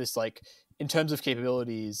 it's not this like, in terms of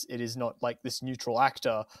capabilities, it is not like this neutral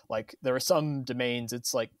actor. Like there are some domains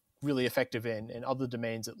it's like really effective in, and other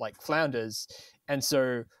domains it like flounders. And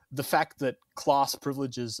so the fact that class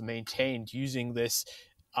privileges are maintained using this,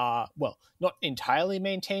 well, not entirely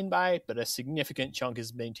maintained by, but a significant chunk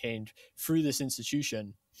is maintained through this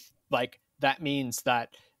institution. Like that means that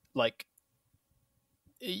like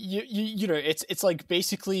you know, it's like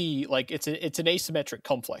basically like it's an asymmetric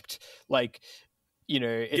conflict. Like, you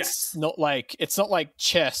know, it's not like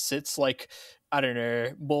chess. It's like, I don't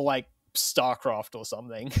know, more like StarCraft or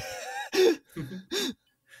something.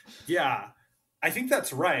 Yeah, I think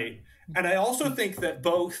that's right. And I also think that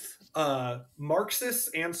both Marxists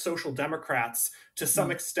and social democrats, to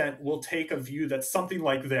some extent, will take a view that something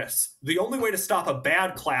like this: the only way to stop a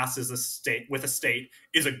bad class is a state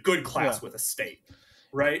is a good class with a state,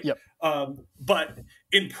 right? But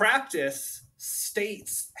in practice,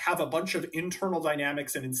 states have a bunch of internal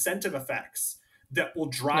dynamics and incentive effects that will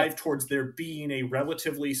drive towards there being a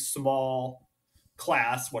relatively small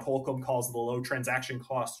class, what Holcomb calls the low transaction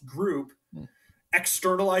cost group,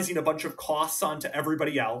 externalizing a bunch of costs onto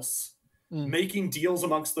everybody else, making deals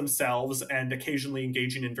amongst themselves and occasionally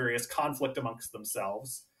engaging in various conflict amongst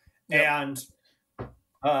themselves, and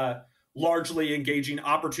largely engaging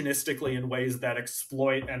opportunistically in ways that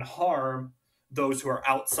exploit and harm those who are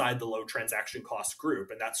outside the low transaction cost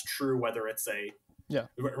group. And that's true whether it's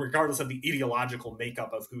regardless of the ideological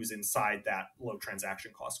makeup of who's inside that low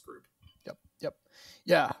transaction cost group.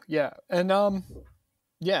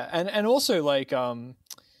 And also like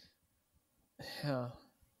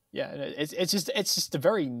it's just a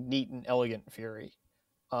very neat and elegant theory,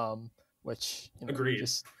 which, you know, agreed.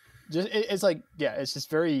 Just it's like, it's just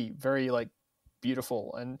very, very like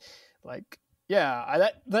beautiful, and like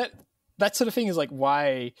that sort of thing is like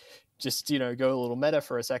why, just, you know, go a little meta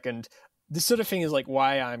for a second. this sort of thing is like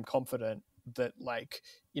why I'm confident that like,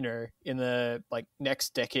 you know, in the like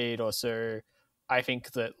next decade or so, I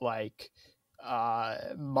think that like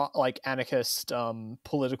anarchist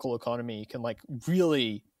political economy can like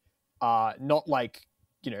really not like,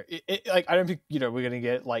 you know, like I don't think, you know, we're gonna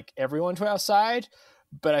get like everyone to our side,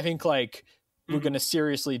 but I think like we're gonna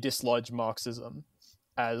seriously dislodge Marxism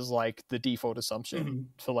as like the default assumption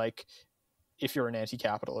for like, if you're an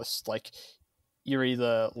anti-capitalist, like you're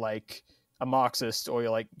either like a Marxist or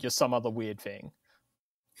you're some other weird thing.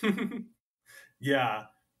 Yeah.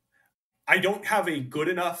 I don't have a good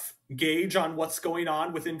enough gauge on what's going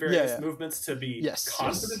on within various movements to be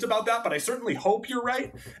confident about that, but I certainly hope you're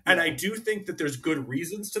right. And I do think that there's good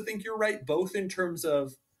reasons to think you're right, both in terms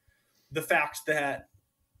of the fact that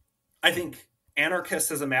I think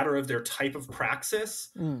anarchists, as a matter of their type of praxis,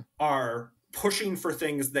 are pushing for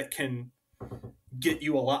things that can get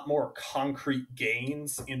you a lot more concrete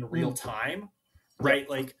gains in real time, right?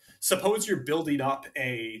 Like, suppose you're building up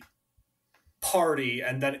a party,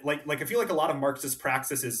 and then like I feel like a lot of Marxist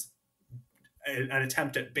praxis is an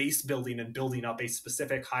attempt at base building and building up a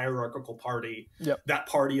specific hierarchical party. That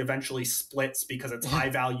party eventually splits because it's high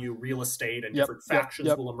value real estate, and different factions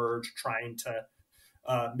will emerge trying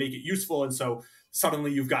to make it useful. And so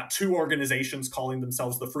suddenly you've got two organizations calling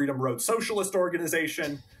themselves the Freedom Road Socialist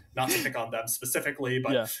Organization. Not to pick on them specifically,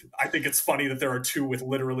 but I think it's funny that there are two with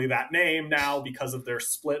literally that name now because of their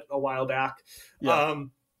split a while back.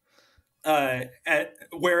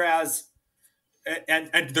 Whereas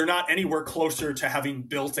they're not anywhere closer to having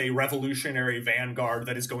built a revolutionary vanguard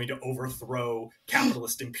that is going to overthrow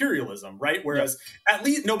capitalist imperialism, right? Whereas at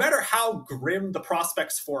least, no matter how grim the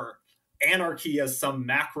prospects for anarchy as some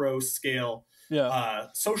macro scale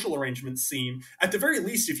social arrangements seem, at the very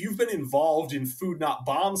least, if you've been involved in Food Not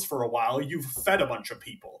Bombs for a while, you've fed a bunch of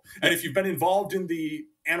people. And if you've been involved in the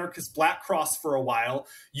anarchist Black Cross for a while,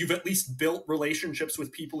 you've at least built relationships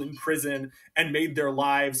with people in prison and made their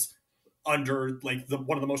lives under like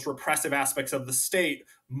one of the most repressive aspects of the state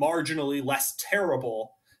marginally less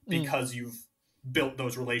terrible because you've built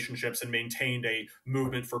those relationships and maintained a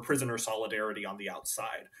movement for prisoner solidarity on the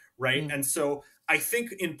outside, right? And so I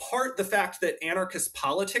think in part the fact that anarchist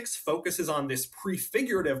politics focuses on this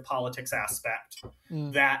prefigurative politics aspect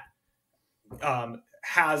that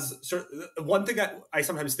has one thing that I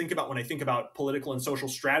sometimes think about when I think about political and social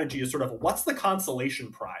strategy is sort of what's the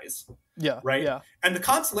consolation prize? Right? And the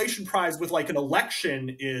consolation prize with like an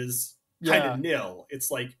election is kind of nil. It's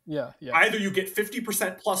like either you get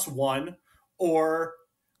 50% plus one, or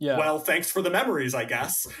well, thanks for the memories, I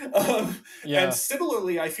guess. And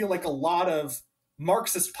similarly, I feel like a lot of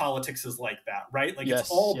Marxist politics is like that, right? Like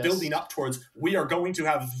it's all building up towards, we are going to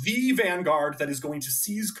have the vanguard that is going to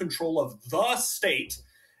seize control of the state.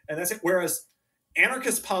 And that's it. Whereas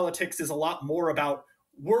anarchist politics is a lot more about,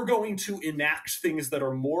 we're going to enact things that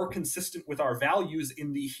are more consistent with our values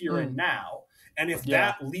in the here and now. And if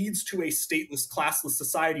that leads to a stateless, classless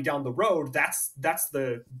society down the road, that's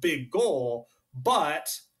the big goal.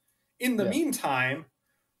 But in the meantime,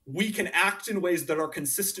 we can act in ways that are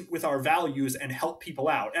consistent with our values and help people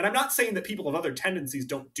out. And I'm not saying that people of other tendencies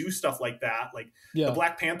don't do stuff like that. Like the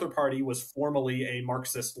Black Panther Party was formerly a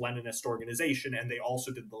Marxist-Leninist organization, and they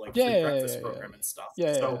also did the free breakfast program and stuff.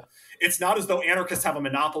 It's not as though anarchists have a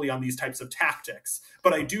monopoly on these types of tactics,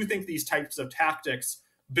 but I do think these types of tactics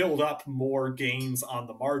build up more gains on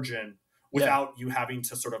the margin without you having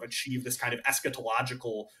to sort of achieve this kind of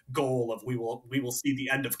eschatological goal of we will see the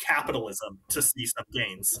end of capitalism to see some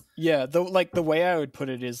gains. The way I would put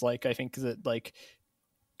it is like, I think that like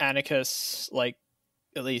anarchists, like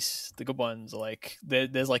at least the good ones, like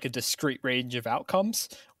there's like a discrete range of outcomes,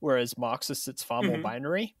 whereas Marxists, it's far more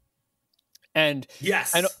binary. And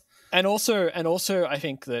and also I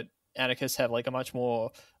think that anarchists have like a much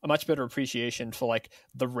better appreciation for like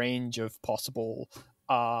the range of possible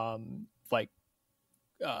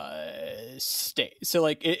state. So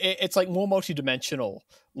like it's like more multidimensional,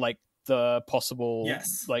 like the possible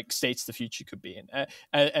like states the future could be in.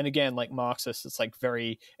 And again, like Marxist, it's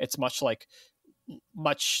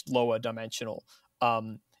much lower dimensional.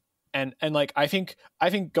 And like I think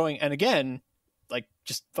going, and again, like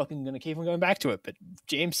just fucking gonna keep on going back to it, but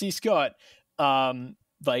James C. Scott,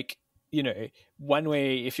 like, you know, one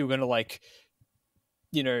way, if you're gonna like,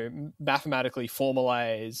 you know, mathematically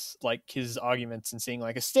formalize like his arguments and seeing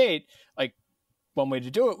like a state, like one way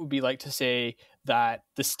to do it would be like to say that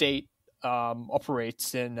the state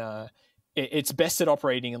operates in it's best at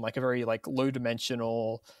operating in like a very like low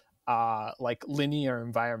dimensional like linear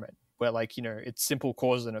environment where like, you know, it's simple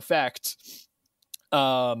cause and effect,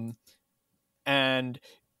 and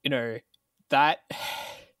you know that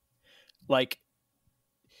like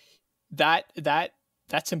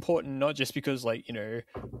that's important, not just because like, you know,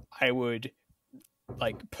 I would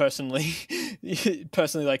like personally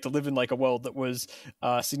like to live in like a world that was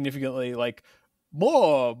significantly like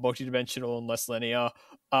more multidimensional and less linear,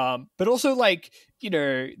 but also like, you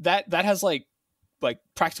know, that has like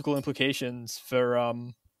practical implications for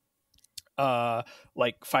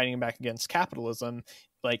like fighting back against capitalism.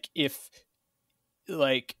 Like if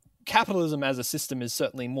like capitalism as a system is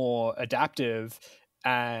certainly more adaptive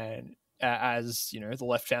and as you know the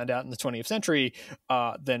left found out in the 20th century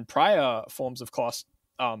than prior forms of class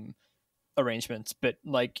arrangements. But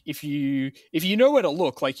like if you know where to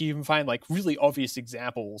look, like you can find like really obvious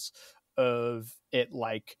examples of it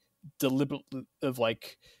like deliberately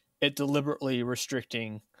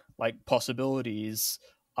restricting like possibilities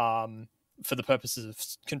for the purposes of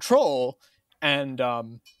control. And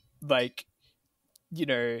like, you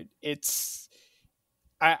know, it's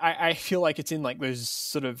I feel like it's in like those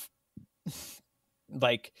sort of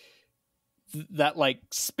like that like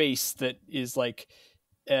space that is like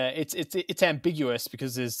it's ambiguous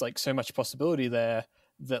because there's like so much possibility there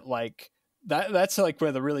that like that's like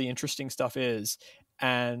where the really interesting stuff is.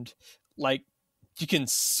 And like you can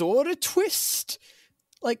sort of twist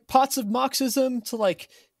like parts of Marxism to like,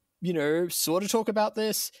 you know, sort of talk about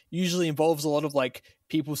this. Usually involves a lot of like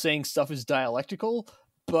people saying stuff is dialectical,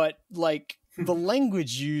 but like the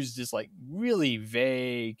language used is like really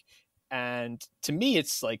vague. And to me,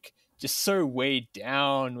 it's like just so weighed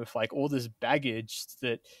down with like all this baggage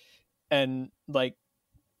that, and like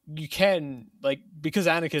you can like, because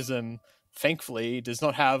anarchism thankfully does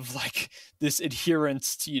not have like this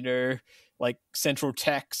adherence to, you know, like central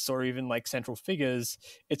texts or even like central figures.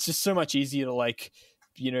 It's just so much easier to like,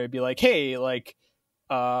 you know, be like, hey, like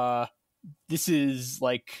this is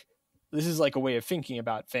like a way of thinking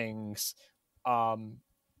about things,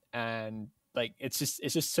 and like it's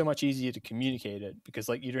just so much easier to communicate it because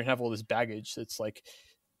like you don't have all this baggage that's like,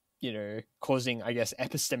 you know, causing, I guess,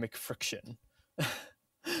 epistemic friction.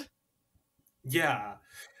 Yeah,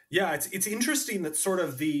 it's interesting that sort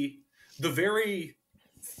of the very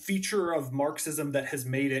feature of Marxism that has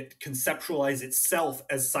made it conceptualize itself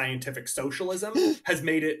as scientific socialism has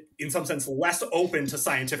made it in some sense less open to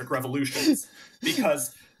scientific revolutions,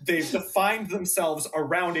 because they've defined themselves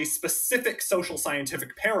around a specific social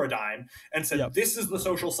scientific paradigm and said, yep, this is the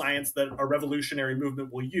social science that a revolutionary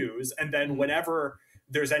movement will use. And then whenever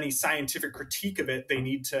there's any scientific critique of it, they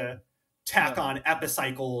need to tack on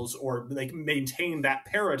epicycles or like maintain that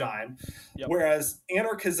paradigm. Yep. Whereas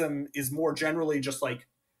anarchism is more generally just like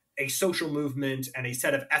a social movement and a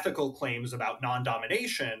set of ethical claims about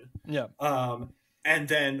non-domination. Yeah. And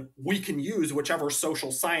then we can use whichever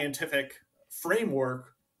social scientific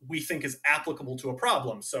framework we think is applicable to a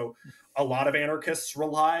problem. So a lot of anarchists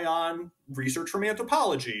rely on research from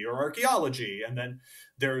anthropology or archaeology. And then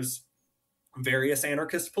there's various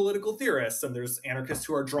anarchist political theorists, and there's anarchists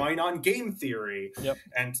who are drawing on game theory. Yep.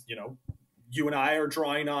 And, you know, you and I are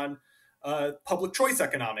drawing on public choice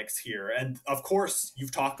economics here. And of course,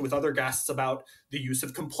 you've talked with other guests about the use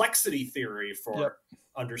of complexity theory for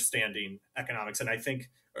understanding economics. And I think,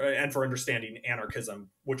 and for understanding anarchism,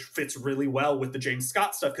 which fits really well with the James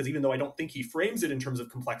Scott stuff, because even though I don't think he frames it in terms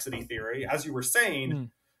of complexity theory, as you were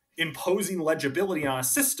saying, imposing legibility on a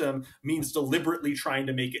system means deliberately trying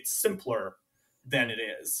to make it simpler than it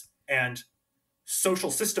is. And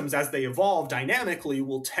social systems, as they evolve dynamically,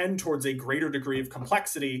 will tend towards a greater degree of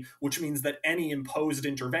complexity, which means that any imposed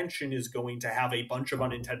intervention is going to have a bunch of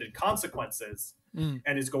unintended consequences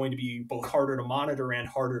and is going to be both harder to monitor and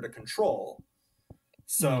harder to control.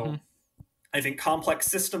 So I think complex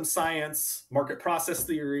system science, market process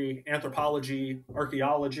theory, anthropology,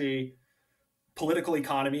 archaeology, political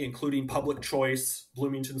economy, including public choice,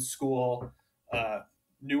 Bloomington School,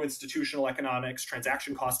 new institutional economics,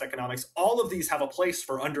 transaction cost economics, all of these have a place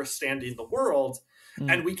for understanding the world.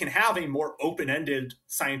 And we can have a more open-ended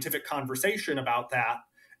scientific conversation about that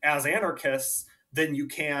as anarchists than you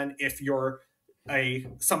can if you're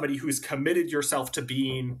somebody who's committed yourself to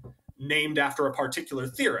being named after a particular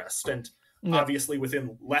theorist. And obviously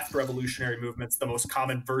within left revolutionary movements, the most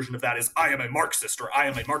common version of that is I am a Marxist, or I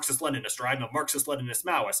am a Marxist-Leninist, or I'm a Marxist-Leninist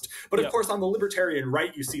Maoist. But of course, on the libertarian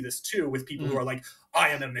right, you see this too with people who are like, I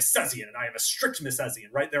am a Misesian, and I am a strict Misesian,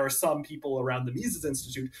 right? There are some people around the Mises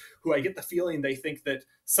Institute who I get the feeling they think that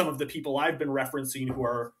some of the people I've been referencing who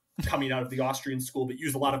are coming out of the Austrian school but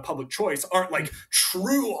use a lot of public choice aren't like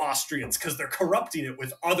true Austrians because they're corrupting it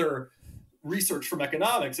with other research from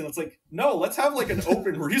economics. And it's like, no, let's have like an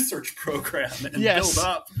open research program and build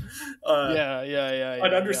up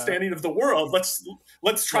an understanding of the world.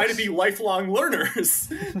 Let's try to be lifelong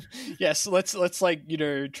learners. Yes, let's like, you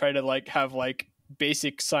know, try to like have like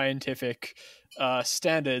basic scientific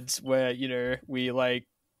standards where, you know, we like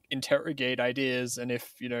interrogate ideas, and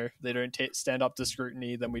if, you know, they don't stand up to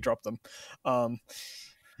scrutiny, then we drop them.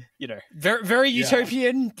 You know, very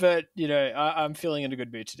utopian, but, you know, I'm feeling in a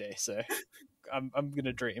good mood today, so I'm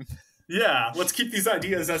gonna dream. Yeah, let's keep these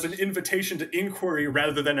ideas as an invitation to inquiry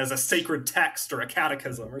rather than as a sacred text or a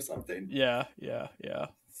catechism or something. Yeah.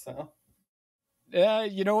 So, yeah,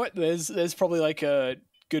 you know what? There's probably like a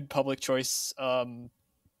good public choice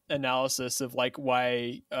analysis of like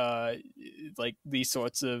why like these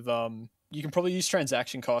sorts of you can probably use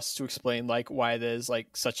transaction costs to explain like why there's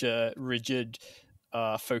like such a rigid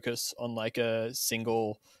focus on like a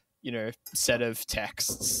single, you know, set of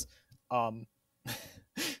texts. I'm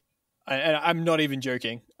not even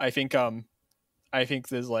joking. I think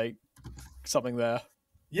there's like something there.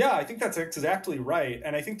 Yeah, I think that's exactly right.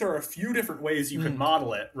 And I think there are a few different ways you can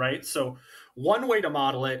model it, right? So one way to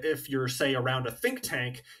model it, if you're, say, around a think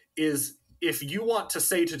tank, is if you want to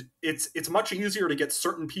say it's much easier to get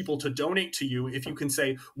certain people to donate to you if you can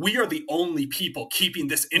say, we are the only people keeping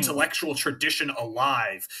this intellectual tradition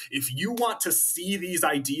alive. If you want to see these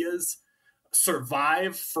ideas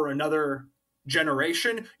survive for another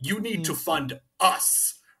generation, you need to fund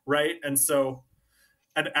us, right? And so,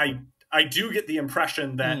 and I do get the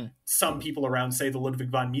impression that some people around, say, the Ludwig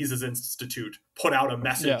von Mises Institute put out a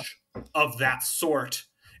message of that sort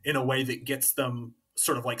in a way that gets them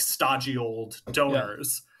sort of like stodgy old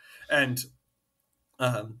donors. And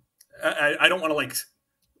I don't want to like,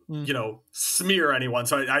 you know, smear anyone.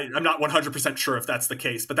 So I'm not 100% sure if that's the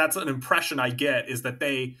case, but that's an impression I get, is that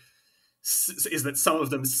some of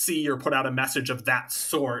them see or put out a message of that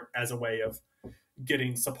sort as a way of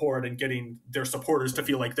getting support and getting their supporters to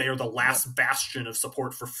feel like they are the last bastion of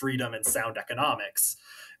support for freedom and sound economics.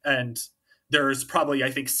 And there's probably,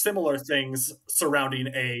 I think, similar things surrounding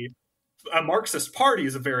a Marxist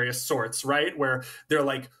parties of various sorts, right? Where they're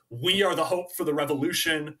like, we are the hope for the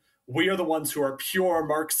revolution. We are the ones who are pure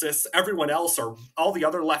Marxists. Everyone else, all the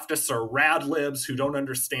other leftists are rad libs who don't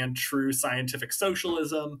understand true scientific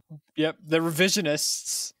socialism. Yep, they're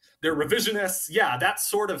revisionists. Yeah, that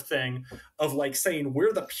sort of thing of like saying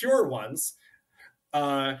we're the pure ones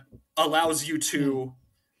allows you to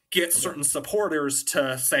get certain supporters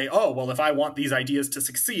to say, oh, well, if I want these ideas to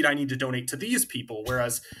succeed, I need to donate to these people.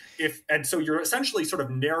 Whereas so you're essentially sort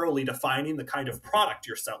of narrowly defining the kind of product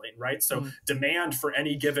you're selling, right? So demand for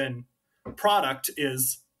any given product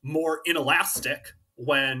is more inelastic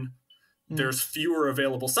when there's fewer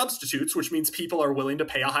available substitutes, which means people are willing to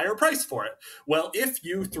pay a higher price for it. Well, if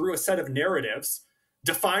you, through a set of narratives,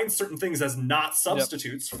 define certain things as not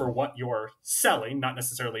substitutes for what you're selling, not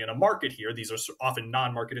necessarily in a market here, these are often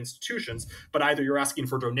non-market institutions, but either you're asking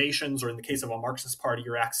for donations, or in the case of a Marxist party,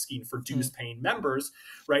 you're asking for dues-paying members,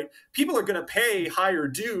 right? People are going to pay higher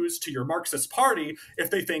dues to your Marxist party if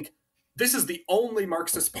they think this is the only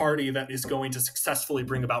Marxist party that is going to successfully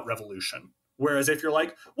bring about revolution. Whereas if you're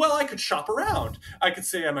like, well, I could shop around. I could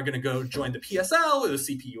say, am I going to go join the PSL or the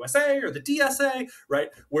CPUSA or the DSA, right?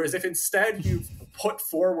 Whereas if instead you've put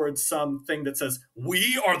forward something that says,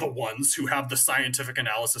 we are the ones who have the scientific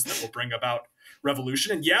analysis that will bring about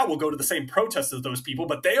revolution, and yeah, we'll go to the same protests as those people,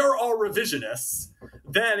 but they are all revisionists.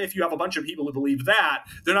 Then if you have a bunch of people who believe that,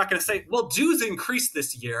 they're not going to say, well, dues increased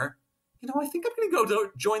this year. You know, I think I'm going to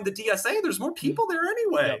go join the DSA. There's more people there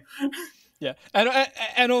anyway. Yep. Yeah,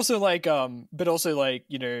 and also like but also like,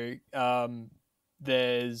 you know,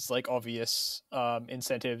 there's like obvious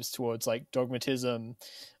incentives towards like dogmatism,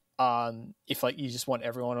 if like you just want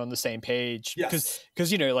everyone on the same page,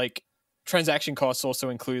 because you know, like transaction costs also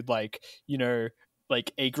include like, you know,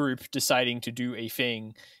 like a group deciding to do a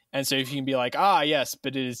thing, and so if you can be like, yes,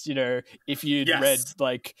 but it is, you know, if you'd read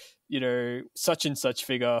like, you know, such and such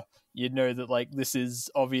figure, you'd know that like this is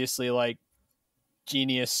obviously like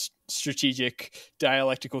genius strategic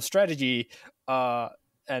dialectical strategy,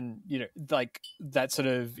 and you know, like that sort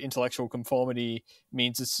of intellectual conformity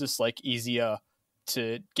means it's just like easier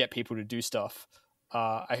to get people to do stuff.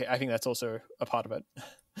 I think that's also a part of it.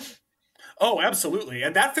 Oh, absolutely.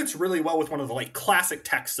 And that fits really well with one of the like classic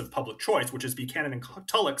texts of public choice, which is Buchanan and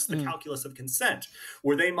Tulloch's The Calculus of Consent,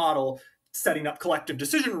 where they model setting up collective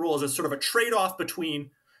decision rules as sort of a trade-off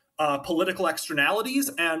between political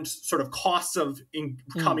externalities and sort of costs of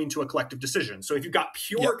coming to a collective decision. So if you've got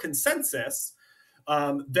pure consensus,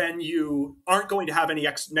 then you aren't going to have any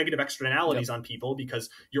negative externalities on people, because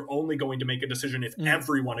you're only going to make a decision if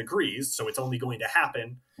everyone agrees. So it's only going to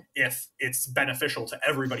happen if it's beneficial to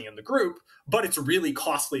everybody in the group, but it's really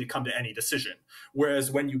costly to come to any decision.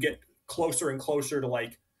 Whereas when you get closer and closer to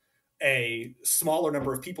like a smaller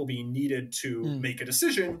number of people being needed to make a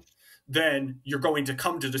decision, then you're going to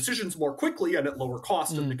come to decisions more quickly and at lower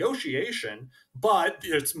cost of negotiation, but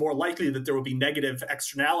it's more likely that there will be negative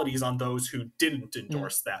externalities on those who didn't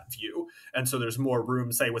endorse that view. And so there's more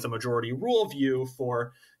room, say, with a majority rule view,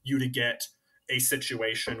 for you to get a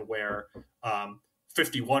situation where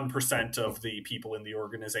 51% of the people in the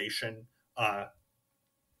organization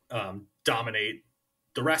dominate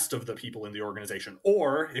the rest of the people in the organization.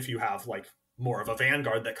 Or if you have like more of a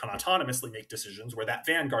vanguard that can autonomously make decisions, where that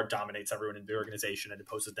vanguard dominates everyone in the organization and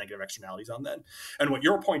imposes negative externalities on them. And what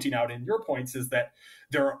you're pointing out in your points is that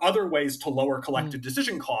there are other ways to lower collective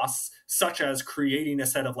decision costs, such as creating a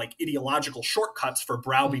set of like ideological shortcuts for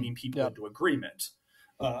browbeating people into agreement.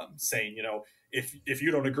 Saying, you know, if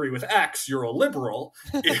you don't agree with X, you're a liberal,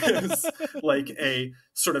 is like a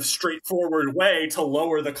sort of straightforward way to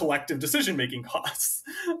lower the collective decision-making costs.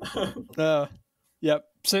 Yep.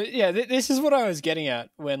 So yeah, this is what I was getting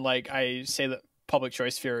at when like I say that public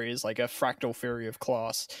choice theory is like a fractal theory of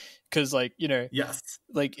class, because like, you know,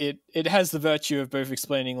 like it has the virtue of both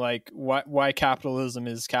explaining like why capitalism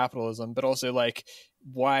is capitalism, but also like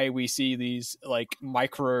why we see these like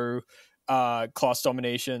micro class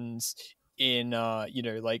dominations in you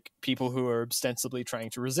know, like people who are ostensibly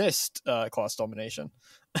trying to resist class domination.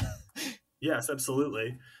 Yes,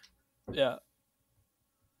 absolutely. Yeah.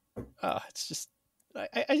 It's just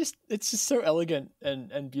I just, it's just so elegant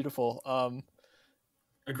and beautiful.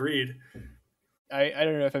 Agreed. I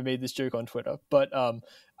don't know if I made this joke on Twitter, but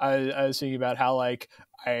I was thinking about how like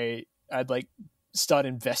I'd like start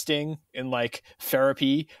investing in like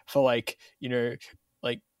therapy for like, you know,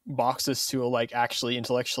 like Marxists who are like actually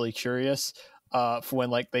intellectually curious for when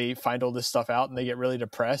like they find all this stuff out and they get really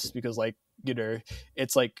depressed because like, you know,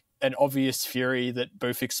 it's like an obvious theory that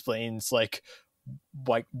both explains like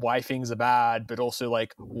why things are bad, but also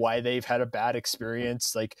like why they've had a bad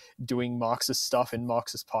experience like doing Marxist stuff in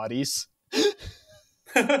Marxist parties.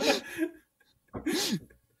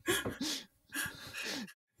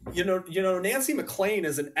 You know, Nancy McLean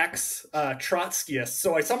is an ex-Trotskyist,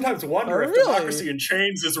 so I sometimes wonder if Democracy in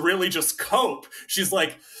Chains is really just cope. She's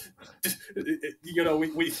like, you know,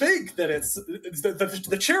 we think that it's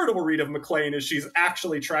the charitable read of McLean is she's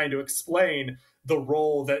actually trying to explain the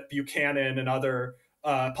role that Buchanan and other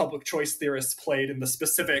public choice theorists played in the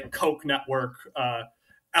specific Koch network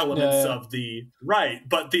elements of the right.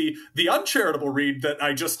 But the uncharitable read that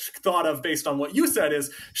I just thought of based on what you said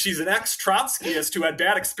is she's an ex-Trotskyist who had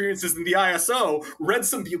bad experiences in the ISO, read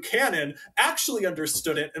some Buchanan, actually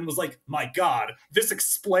understood it, and was like, my God, this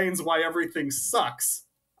explains why everything sucks.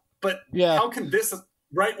 But how can this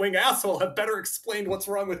right-wing asshole have better explained what's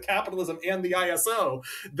wrong with capitalism and the ISO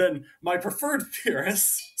than my preferred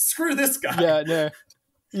theorist? Screw this guy.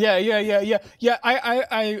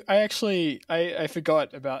 I actually I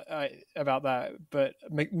forgot about that, but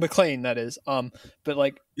McLean, that is. But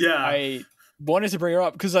like, I wanted to bring her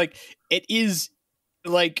up because like it is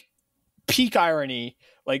like peak irony.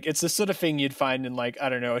 Like it's the sort of thing you'd find in like, I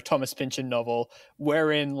don't know, a Thomas Pynchon novel,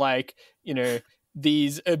 wherein like, you know,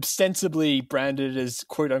 these ostensibly branded as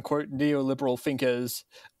quote unquote neoliberal thinkers,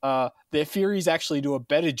 their theories actually do a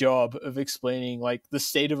better job of explaining like the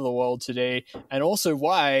state of the world today, and also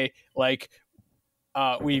why like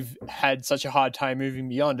we've had such a hard time moving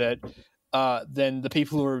beyond it, than the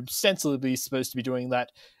people who are ostensibly supposed to be doing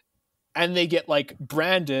that, and they get like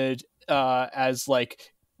branded as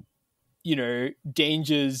like, you know,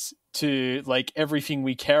 dangers to like everything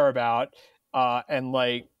we care about, and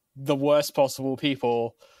like the worst possible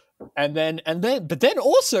people, but then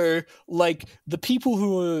also like the people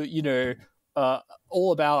who are, you know,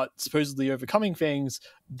 all about supposedly overcoming things,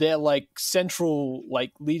 their like central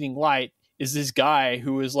like leading light is this guy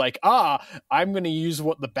who is like, I'm going to use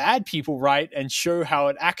what the bad people write and show how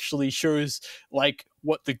it actually shows like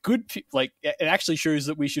what the good like it actually shows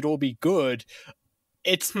that we should all be good.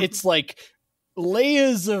 It's like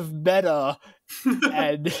layers of meta.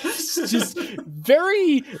 And it's just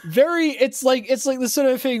very, very, it's like the sort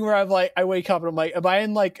of thing where I'm like, I wake up and I'm like, am I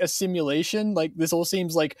in like a simulation? Like this all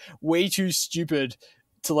seems like way too stupid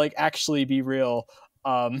to like actually be real.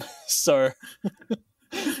 So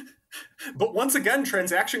But once again,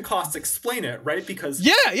 transaction costs explain it, right? Because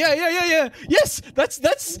yeah. Yes,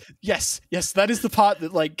 yes. That is the part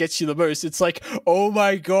that like gets you the most. It's like, oh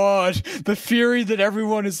my god, the theory that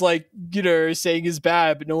everyone is like, you know, saying is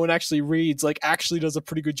bad, but no one actually reads, like, actually does a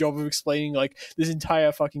pretty good job of explaining like this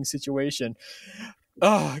entire fucking situation.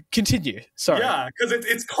 Oh, continue. Sorry. Yeah, because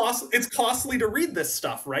it's costly to read this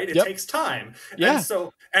stuff, right? It takes time. Yeah.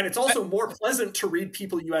 And it's also more pleasant to read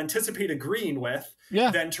people you anticipate agreeing with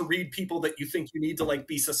than to read people that you think you need to like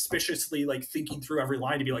be suspiciously like thinking through every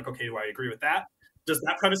line to be like, okay, do I agree with that? Does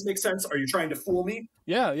that premise make sense? Are you trying to fool me?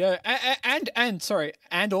 Yeah. And sorry,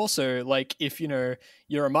 and also like if you know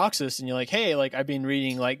you're a Marxist and you're like, hey, like I've been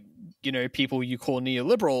reading like, you know, people you call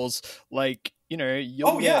neoliberals, like, you know,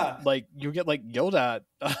 you'll get like yelled at.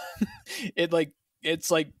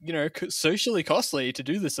 It's like, you know, socially costly to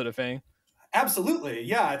do this sort of thing. Absolutely.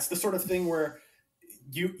 Yeah, it's the sort of thing where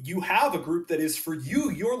you have a group that is for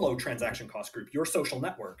you, your low transaction cost group, your social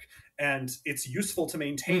network, and it's useful to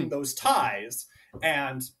maintain those ties.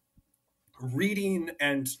 And reading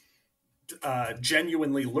and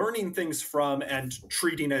genuinely learning things from and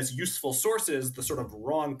treating as useful sources the sort of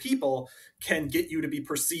wrong people can get you to be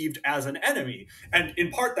perceived as an enemy. And in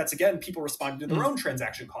part, that's again people responding to their own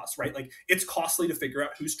transaction costs, right? Like it's costly to figure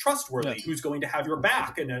out who's trustworthy, who's going to have your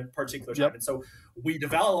back in a particular time. And so we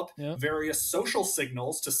develop various social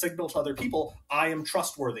signals to signal to other people, I am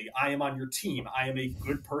trustworthy, I am on your team, I am a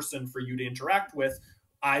good person for you to interact with,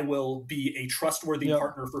 I will be a trustworthy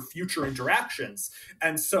partner for future interactions.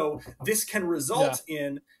 And so this can result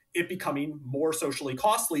in it becoming more socially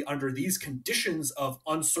costly under these conditions of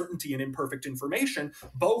uncertainty and imperfect information,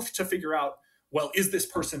 both to figure out, well, is this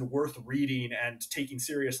person worth reading and taking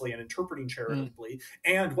seriously and interpreting charitably?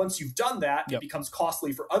 And once you've done that, it becomes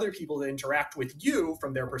costly for other people to interact with you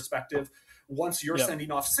from their perspective once you're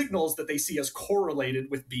sending off signals that they see as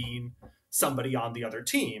correlated with being somebody on the other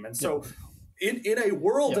team. And so in a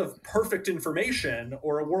world of perfect information,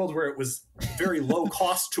 or a world where it was very low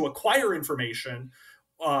cost to acquire information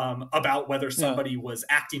about whether somebody was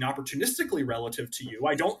acting opportunistically relative to you,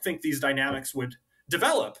 I don't think these dynamics would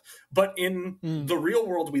develop. But in the real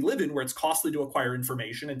world we live in, where it's costly to acquire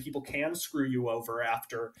information and people can screw you over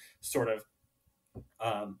after sort of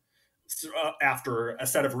after a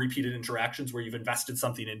set of repeated interactions where you've invested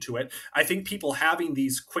something into it, I think people having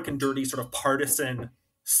these quick and dirty sort of partisan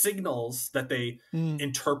signals that they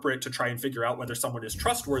interpret to try and figure out whether someone is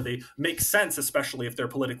trustworthy makes sense, especially if they're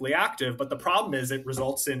politically active. But the problem is it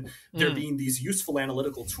results in there being these useful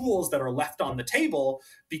analytical tools that are left on the table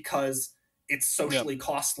because it's socially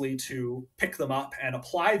costly to pick them up and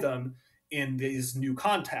apply them in these new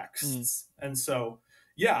contexts. And so,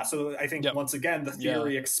 so I think once again, the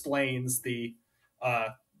theory explains the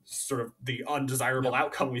sort of the undesirable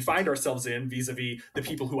outcome we find ourselves in vis-a-vis the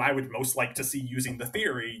people who I would most like to see using the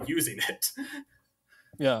theory using it.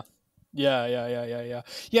 Yeah.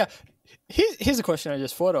 Here's a question I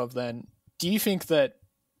just thought of then. Do you think that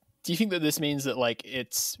this means that like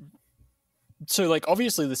it's so like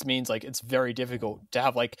obviously this means like it's very difficult to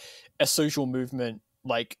have like a social movement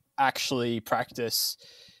like actually practice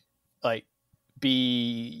like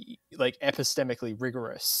be like epistemically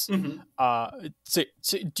rigorous. So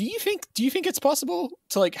do you think it's possible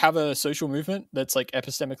to like have a social movement that's like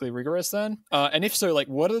epistemically rigorous then? And if so, like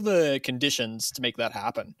what are the conditions to make that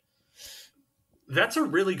happen? That's a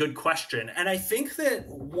really good question. And I think that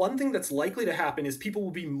one thing that's likely to happen is people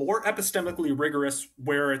will be more epistemically rigorous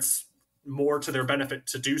where it's more to their benefit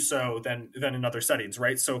to do so than in other settings,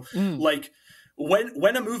 right? So like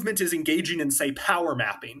when a movement is engaging in, say, power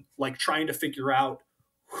mapping, like trying to figure out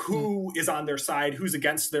who is on their side, who's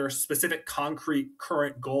against their specific concrete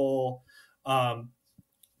current goal,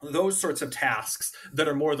 those sorts of tasks that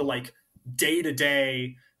are more the like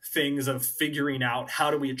day-to-day things of figuring out how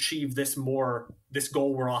do we achieve this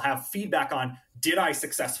goal where I'll have feedback on, did I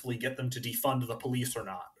successfully get them to defund the police or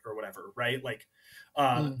not, or whatever, right? Like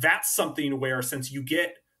that's something where since you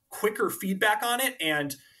get quicker feedback on it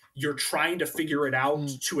and you're trying to figure it out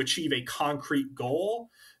to achieve a concrete goal,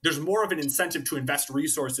 there's more of an incentive to invest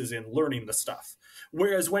resources in learning the stuff.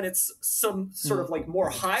 Whereas when it's some sort of like more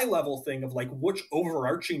high level thing of like, which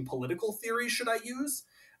overarching political theory should I use?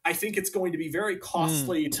 I think it's going to be very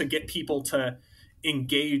costly to get people to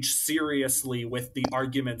engage seriously with the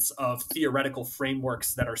arguments of theoretical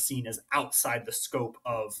frameworks that are seen as outside the scope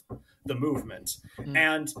of the movement.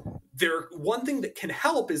 And one thing that can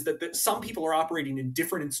help is that some people are operating in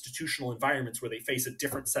different institutional environments where they face a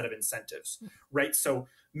different set of incentives, right? So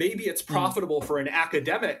maybe it's profitable for an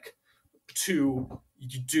academic to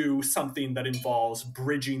do something that involves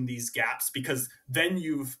bridging these gaps because then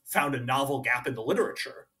you've found a novel gap in the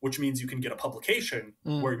literature, which means you can get a publication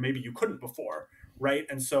where maybe you couldn't before, right?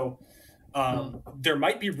 And so there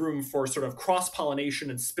might be room for sort of cross-pollination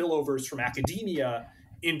and spillovers from academia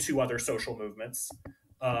into other social movements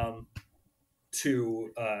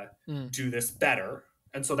to do this better.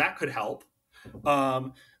 And so that could help.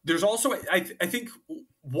 There's also, I think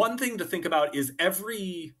one thing to think about is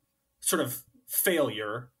every sort of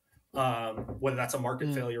failure, whether that's a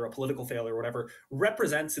market failure, a political failure, or whatever,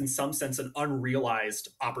 represents in some sense an unrealized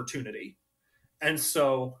opportunity. And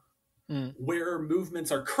so where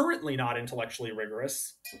movements are currently not intellectually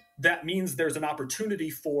rigorous, that means there's an opportunity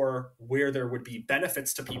for where there would be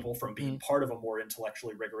benefits to people from being part of a more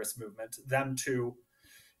intellectually rigorous movement, them to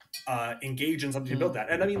engage in something to build that.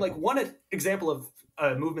 And I mean, like, one example of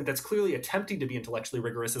a movement that's clearly attempting to be intellectually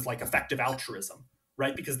rigorous is like effective altruism,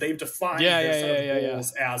 right? Because they've defined their set of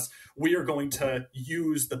goals as we are going to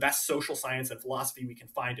use the best social science and philosophy we can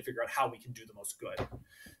find to figure out how we can do the most good.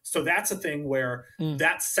 So that's a thing where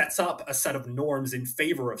that sets up a set of norms in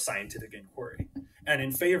favor of scientific inquiry and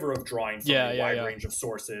in favor of drawing from a wide range of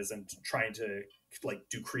sources and trying to like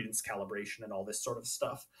do credence calibration and all this sort of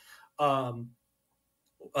stuff. So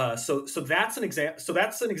that's an example. So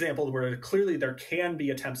that's an example where clearly there can be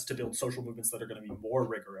attempts to build social movements that are going to be more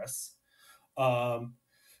rigorous. And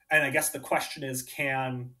I guess the question is,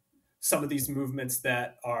 can some of these movements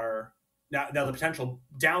that are now the potential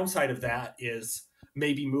downside of that is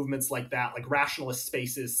maybe movements like that, like rationalist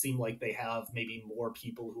spaces, seem like they have maybe more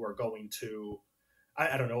people who are going to,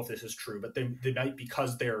 I don't know if this is true, but they might,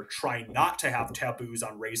 because they're trying not to have taboos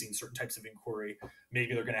on raising certain types of inquiry,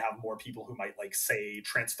 maybe they're going to have more people who might like say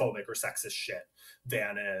transphobic or sexist shit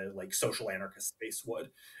than a like social anarchist space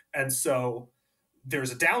would. And so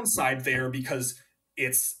there's a downside there because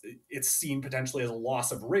it's seen potentially as a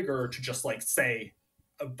loss of rigor to just like say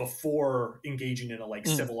before engaging in a like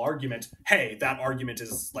civil argument, hey, that argument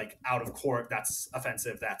is like out of court, that's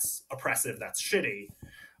offensive, that's oppressive, that's shitty.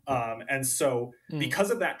 And so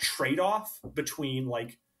because of that trade-off between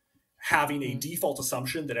like having a default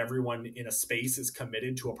assumption that everyone in a space is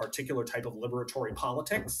committed to a particular type of liberatory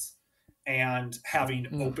politics and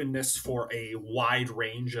having openness for a wide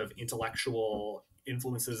range of intellectual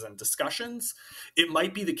influences and discussions, it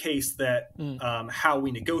might be the case that how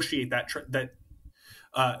we negotiate that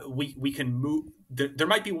we can move. There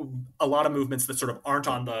might be a lot of movements that sort of aren't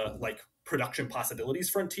on the like production possibilities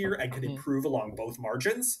frontier and can improve along both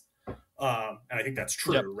margins. And I think that's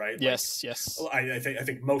true, right? Yes, like, yes. I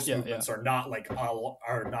think most movements are not like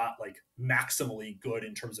maximally good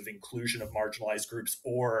in terms of inclusion of marginalized groups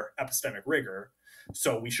or epistemic rigor.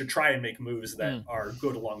 So we should try and make moves that are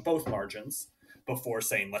good along both margins before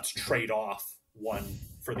saying let's trade off one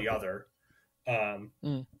for the other.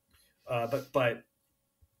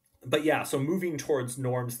 But yeah, so moving towards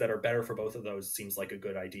norms that are better for both of those seems like a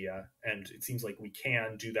good idea. And it seems like we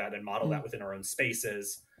can do that and model that within our own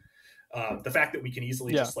spaces. The fact that we can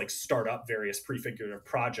easily just like start up various prefigurative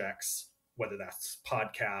projects, whether that's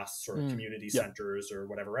podcasts or community centers or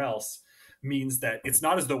whatever else, means that it's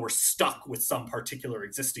not as though we're stuck with some particular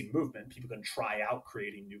existing movement. People can try out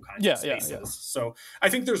creating new kinds of spaces. So I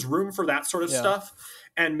think there's room for that sort of stuff.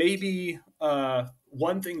 And maybe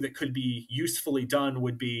one thing that could be usefully done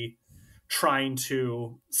would be trying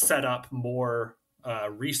to set up more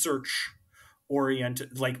research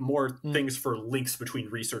oriented, like more things for links between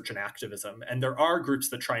research and activism. And there are groups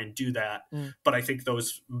that try and do that, but I think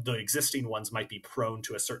the existing ones might be prone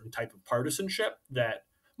to a certain type of partisanship that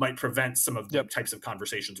might prevent some of the types of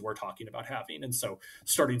conversations we're talking about having. And so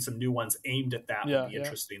starting some new ones aimed at that would be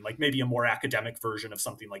interesting. Like maybe a more academic version of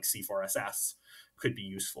something like C4SS could be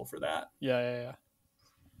ususeful for that. Yeah,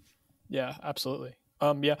 absolutely.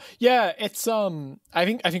 It's I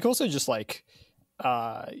think also just like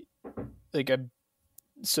a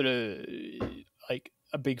sort of like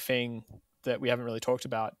a big thing that we haven't really talked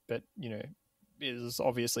about, but you know, is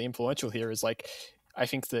obviously influential here, is like I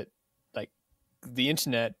think that like the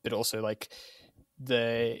internet, but also like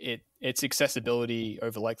its accessibility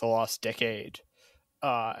over like the last decade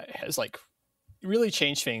has like really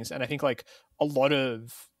changed things. And I think like a lot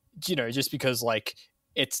of, you know, just because like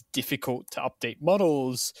it's difficult to update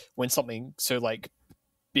models when something so like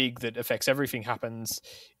big that affects everything happens,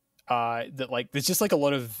 that like there's just like a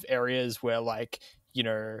lot of areas where like, you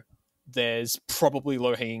know, there's probably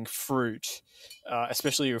low-hanging fruit,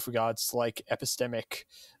 especially with regards to like epistemic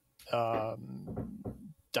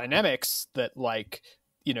dynamics that like,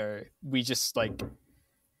 you know, we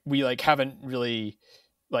haven't really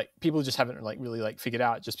like, people just haven't like really like figured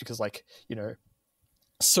out, just because like, you know,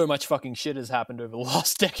 so much fucking shit has happened over the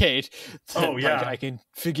last decade that, like, I can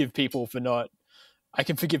forgive people for not I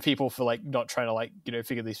can forgive people for like not trying to like, you know,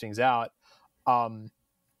 figure these things out. I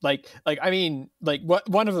mean, like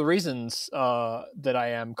one of the reasons that I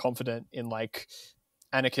am confident in like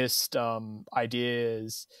anarchist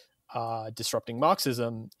ideas disrupting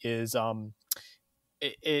Marxism is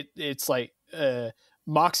it's like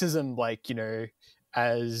Marxism, like, you know,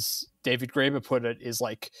 as David Graeber put it, is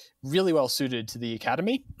like really well suited to the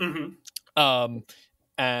academy.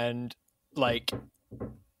 And like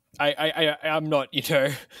I'm not, you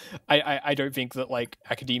know, I don't think that like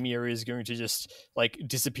academia is going to just like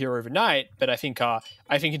disappear overnight, but I think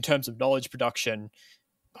in terms of knowledge production,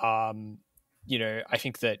 you know, I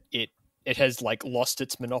think that it has like lost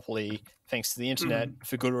its monopoly thanks to the internet,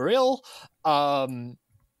 for good or ill. And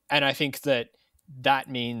I think that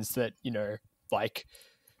means that, you know, like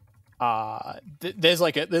there's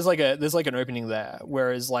like an opening there,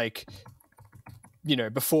 whereas like, you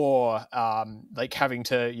know, before like having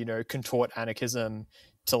to, you know, contort anarchism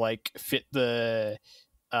to like fit the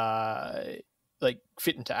like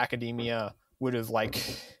fit into academia would have like,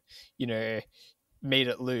 you know, made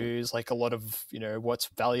it lose like a lot of, you know, what's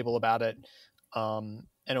valuable about it, and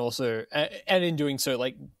also and in doing so,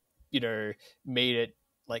 like, you know, made it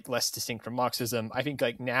like less distinct from Marxism. I think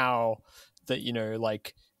like now that, you know,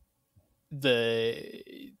 like the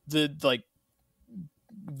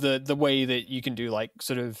way that you can do like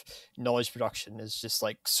sort of knowledge production is just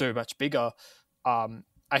like so much bigger.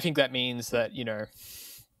 I think that means that, you know,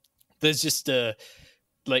 there's just a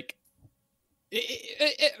like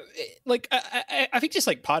like I think just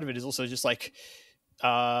like part of it is also just like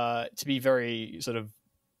to be very sort of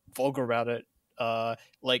vulgar about it,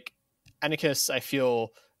 like anarchists, I feel,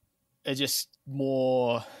 are just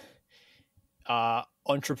more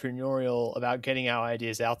entrepreneurial about getting our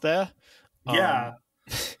ideas out there.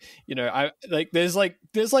 You know, I like there's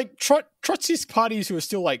Trotskyist parties who are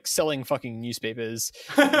still like selling fucking newspapers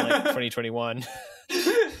in like 2021.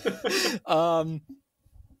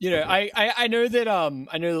 You know, I know that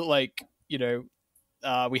like, you know,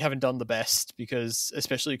 we haven't done the best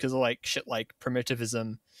especially because of like shit like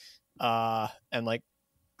primitivism, and like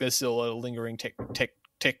there's still a lingering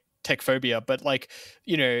tech phobia. But like,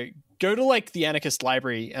 you know, go to like the anarchist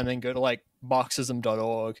library and then go to like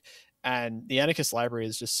Marxism.org, and the anarchist library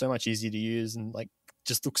is just so much easier to use and like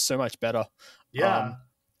just looks so much better.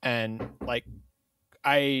 And like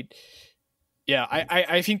I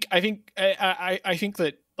think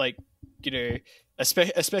that like, you know,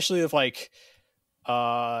 especially if like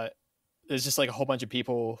there's just like a whole bunch of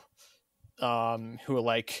people who are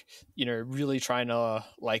like, you know, really trying to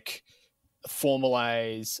like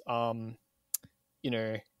formalize you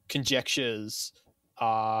know, conjectures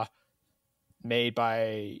made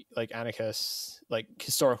by like anarchists, like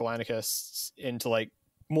historical anarchists, into like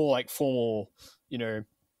more like formal, you know,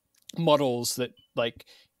 models that like,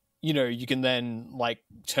 you know, you can then like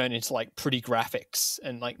turn into like pretty graphics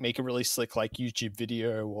and like make a really slick like YouTube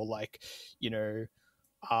video or like, you know,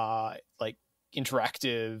 like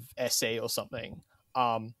interactive essay or something.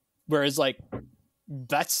 Whereas like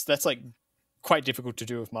that's like quite difficult to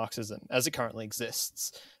do with Marxism as it currently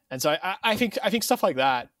exists. And so I think stuff like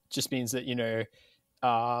that just means that, you know,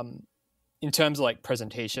 in terms of like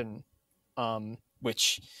presentation,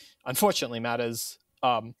 which unfortunately matters,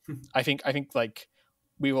 I think like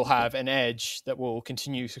we will have an edge that will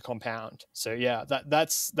continue to compound. So yeah,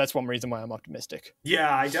 that's one reason why I'm optimistic.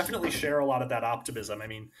 Yeah, I definitely share a lot of that optimism. I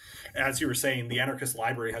mean, as you were saying, the anarchist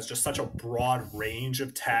library has just such a broad range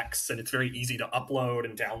of texts, and it's very easy to upload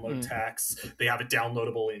and download texts. They have it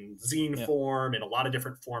downloadable in zine form, in a lot of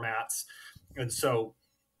different formats. And so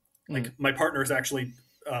like my partner has actually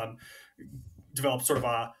developed sort of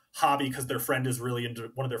a hobby because one of their friends is really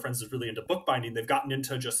into bookbinding. They've gotten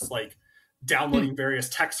into just like downloading various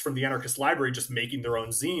texts from the anarchist library, just making their own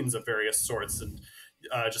zines of various sorts, and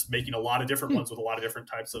just making a lot of different ones with a lot of different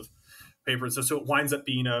types of paper. And so it winds up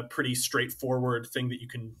being a pretty straightforward thing that you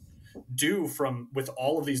can do with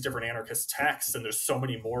all of these different anarchist texts. And there's so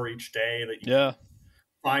many more each day that you can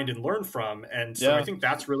find and learn from. And so I think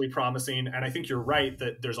that's really promising. And I think you're right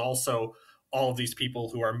that there's also all of these people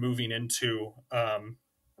who are moving into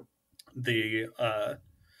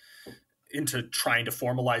into trying to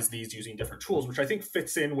formalize these using different tools, which I think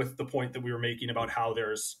fits in with the point that we were making about how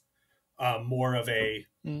there's more of a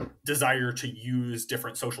desire to use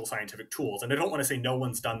different social scientific tools. And I don't want to say no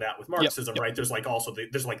one's done that with Marxism, right? There's like also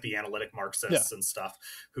there's like the analytic Marxists and stuff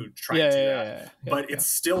who try to do that. But it's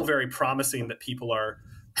still very promising that people are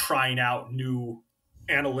trying out new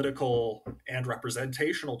analytical and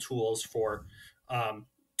representational tools for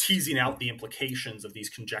teasing out the implications of these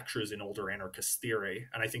conjectures in older anarchist theory.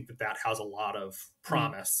 And I think that has a lot of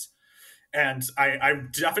promise. And I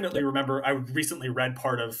definitely remember, I recently read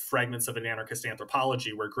part of Fragments of an Anarchist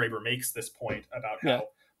Anthropology where Graeber makes this point about how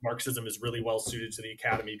Marxism is really well suited to the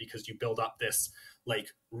academy because you build up this like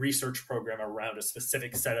research program around a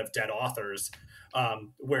specific set of dead authors.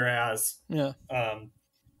 Whereas,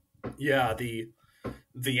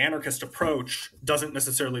 the anarchist approach doesn't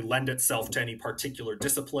necessarily lend itself to any particular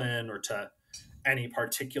discipline or to any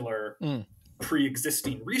particular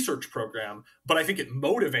pre-existing research program, but I think it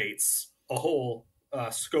motivates a whole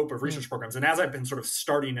scope of research programs. And as I've been sort of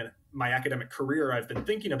starting my academic career, I've been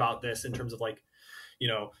thinking about this in terms of like, you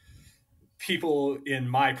know, people in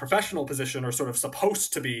my professional position are sort of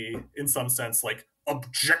supposed to be, in some sense, like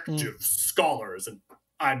objective scholars, and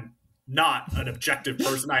I'm not an objective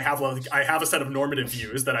person. I have a set of normative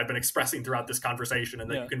views that I've been expressing throughout this conversation, and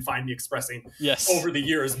that you can find me expressing over the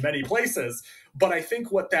years many places. But I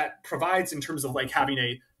think what that provides in terms of like having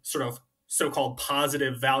a sort of so-called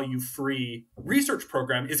positive value-free research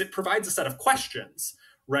program is it provides a set of questions,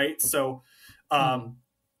 right? So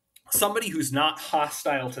somebody who's not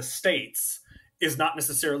hostile to states is not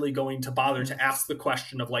necessarily going to bother to ask the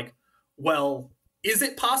question of like, well, is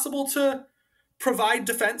it possible to provide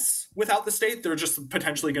defense without the state? They're just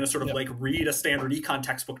potentially going to sort of like read a standard econ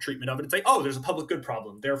textbook treatment of it and say, oh, there's a public good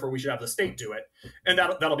problem, therefore we should have the state do it. And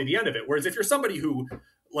that'll be the end of it. Whereas if you're somebody who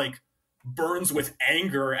like burns with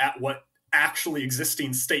anger at what actually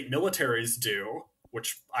existing state militaries do,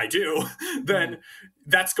 which I do, then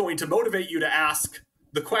that's going to motivate you to ask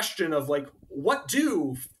the question of like, what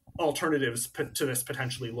do alternatives to this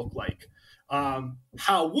potentially look like?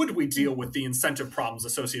 How would we deal with the incentive problems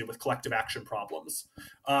associated with collective action problems?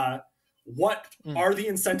 What are the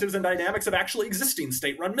incentives and dynamics of actually existing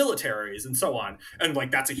state-run militaries, and so on? And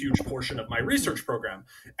like, that's a huge portion of my research program.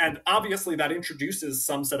 And obviously that introduces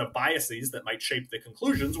some set of biases that might shape the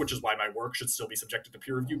conclusions, which is why my work should still be subjected to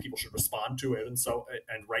peer review. People should respond to it and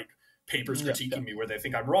write papers critiquing me where they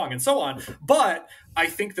think I'm wrong, and so on. But I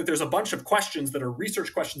think that there's a bunch of questions that are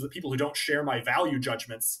research questions that people who don't share my value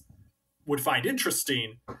judgments would find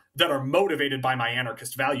interesting, that are motivated by my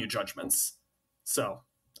anarchist value judgments. So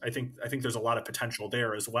I think there's a lot of potential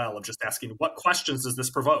there as well, of just asking, what questions does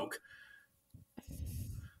this provoke?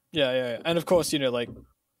 Yeah. And of course, you know, like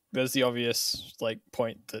there's the obvious like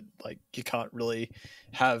point that like you can't really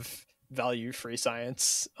have value-free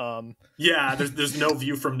science. There's no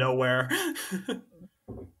view from nowhere.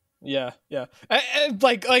 Yeah. And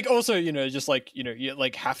like also, you know, just like, you know, you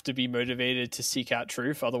like have to be motivated to seek out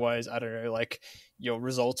truth. Otherwise, I don't know, like your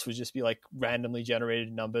results would just be like randomly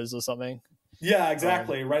generated numbers or something. Yeah,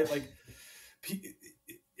 exactly. Right. Like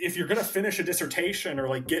if you're going to finish a dissertation or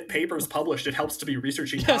like get papers published, it helps to be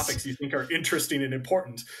researching topics you think are interesting and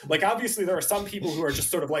important. Like, obviously there are some people who are just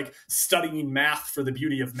sort of like studying math for the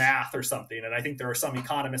beauty of math or something. And I think there are some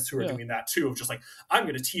economists who are doing that too, of just like, I'm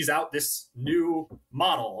going to tease out this new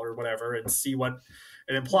model or whatever and see what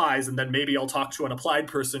it implies. And then maybe I'll talk to an applied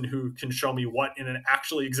person who can show me what in an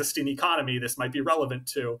actually existing economy this might be relevant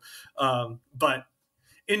to. But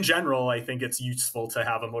in general, I think it's useful to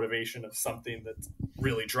have a motivation of something that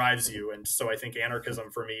really drives you. And so I think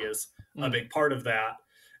anarchism for me is a big part of that.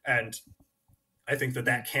 And I think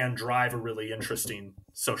that can drive a really interesting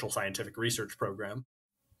social scientific research program.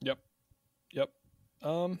 Yep.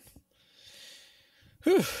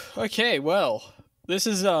 Okay, well, this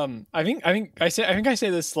is I think I say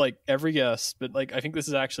this like every guest, but like I think this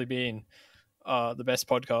has actually been the best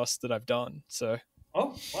podcast that I've done. So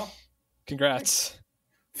wow. Congrats.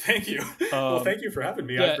 Thank you. Well, thank you for having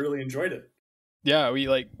me. I've really enjoyed it. Yeah, we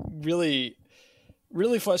like really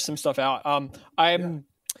fleshed some stuff out.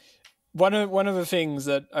 One of the things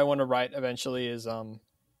that I want to write eventually is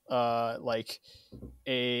like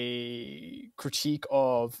a critique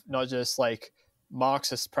of not just like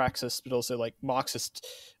Marxist praxis, but also like Marxist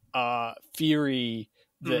theory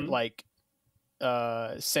that like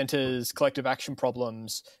centers collective action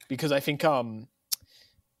problems, because I think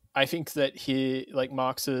that like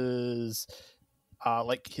Marx's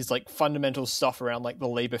like his like fundamental stuff around like the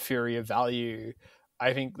labor theory of value,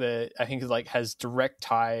 I think it like has direct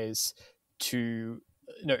ties to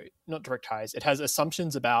not direct ties. It has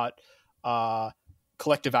assumptions about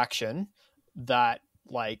collective action that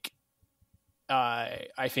like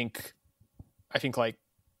I think like,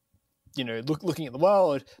 you know, looking at the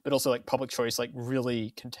world, but also like public choice like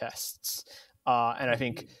really contests, and I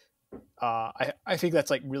think that's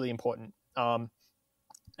like really important. And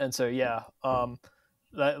so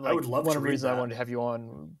that, like, I would love one to of the read reasons that. I wanted to have you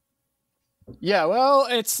on. Yeah, well,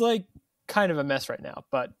 it's like kind of a mess right now,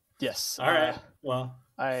 but yes. All right. Well,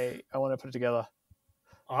 I want to put it together.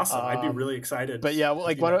 Awesome. I'd be really excited. But yeah,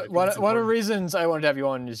 like one of the reasons I wanted to have you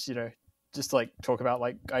on is, you know, just to, like, talk about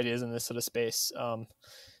like ideas in this sort of space,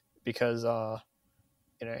 because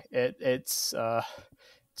it's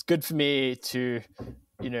good for me to,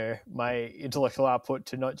 my intellectual output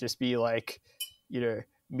to not just be like,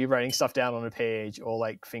 me writing stuff down on a page or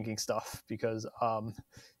like thinking stuff, because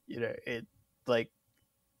it, like,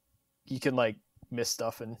 you can like miss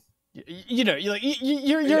stuff, and you're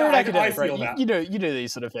an academic, right? That. You know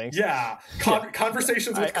these sort of things. Yeah,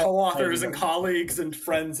 conversations with co-authors and colleagues and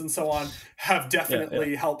friends and so on have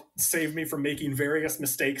definitely helped save me from making various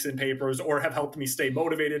mistakes in papers, or have helped me stay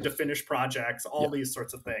motivated to finish projects. All these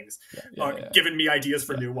sorts of things, given me ideas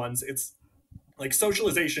for new ones. It's like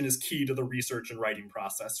socialization is key to the research and writing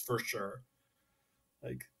process for sure.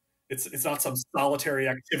 Like it's not some solitary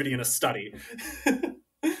activity in a study.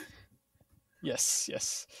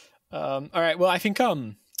 Yes. All right. Well, I think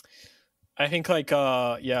like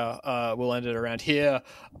we'll end it around here.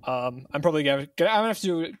 I'm probably gonna have to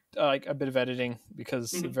do like a bit of editing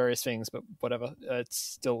because of various things, but whatever. It's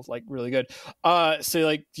still like really good. So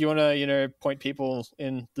like, do you want to point people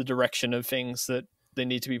in the direction of things that they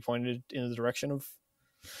need to be pointed in the direction of?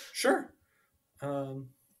 Sure.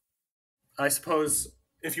 I suppose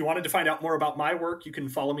if you wanted to find out more about my work, you can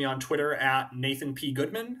follow me on Twitter at Nathan P.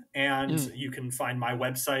 Goodman, and you can find my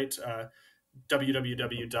website,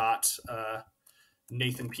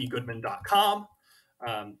 www.nathanpgoodman.com.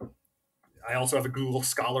 I also have a Google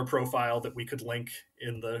Scholar profile that we could link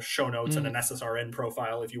in the show notes, and an SSRN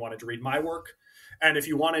profile if you wanted to read my work. And if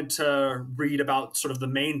you wanted to read about sort of the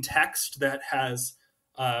main text that has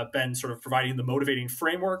been sort of providing the motivating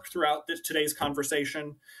framework throughout today's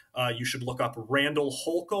conversation, you should look up Randall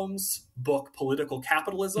Holcomb's book, Political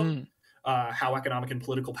Capitalism, How Economic and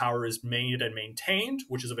Political Power is Made and Maintained,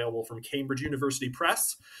 which is available from Cambridge University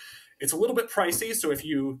Press. It's a little bit pricey, so if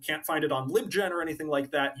you can't find it on LibGen or anything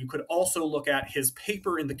like that, you could also look at his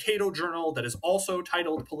paper in the Cato Journal that is also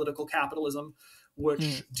titled Political Capitalism,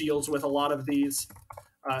 which deals with a lot of these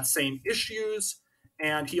same issues.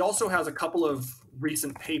 And he also has a couple of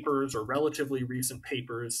recent papers, or relatively recent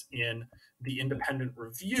papers, in the Independent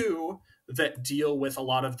Review that deal with a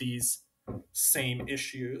lot of these same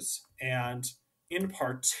issues. And in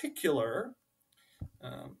particular,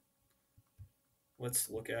 let's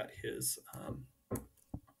look at his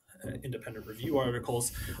Independent Review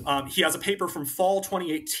articles. He has a paper from fall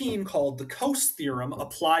 2018 called The Coase Theorem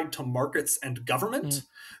Applied to Markets and Government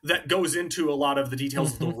that goes into a lot of the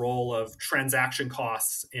details of the role of transaction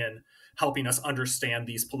costs in helping us understand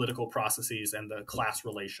these political processes and the class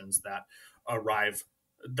relations that arise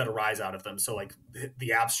out of them. So like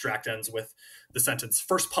the abstract ends with the sentence,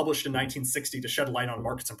 first published in 1960 to shed light on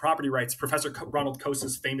markets and property rights, Professor Ronald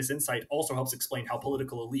Coase's famous insight also helps explain how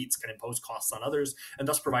political elites can impose costs on others, and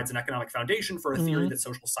thus provides an economic foundation for a theory that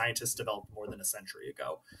social scientists developed more than a century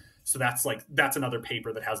ago. So that's another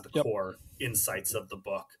paper that has the core insights of the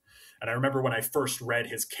book. And I remember when I first read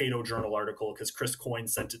his Cato Journal article, because Chris Coyne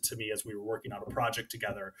sent it to me as we were working on a project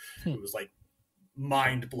together. It was like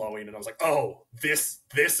mind-blowing, and I was like, oh, this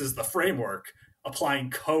is the framework, applying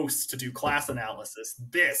Coase to do class analysis.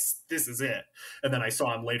 This is it. And then I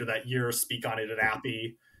saw him later that year speak on it at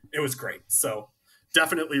Appy. It was great. So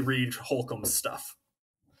definitely read Holcomb's stuff.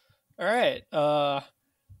 All right. Well,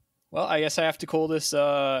 I guess I have to call this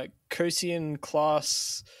Coasian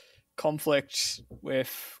class conflict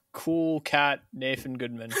with cool cat Nathan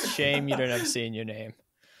Goodman. Shame you don't have C in your name.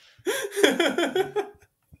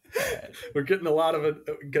 We're getting a lot of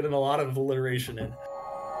alliteration in.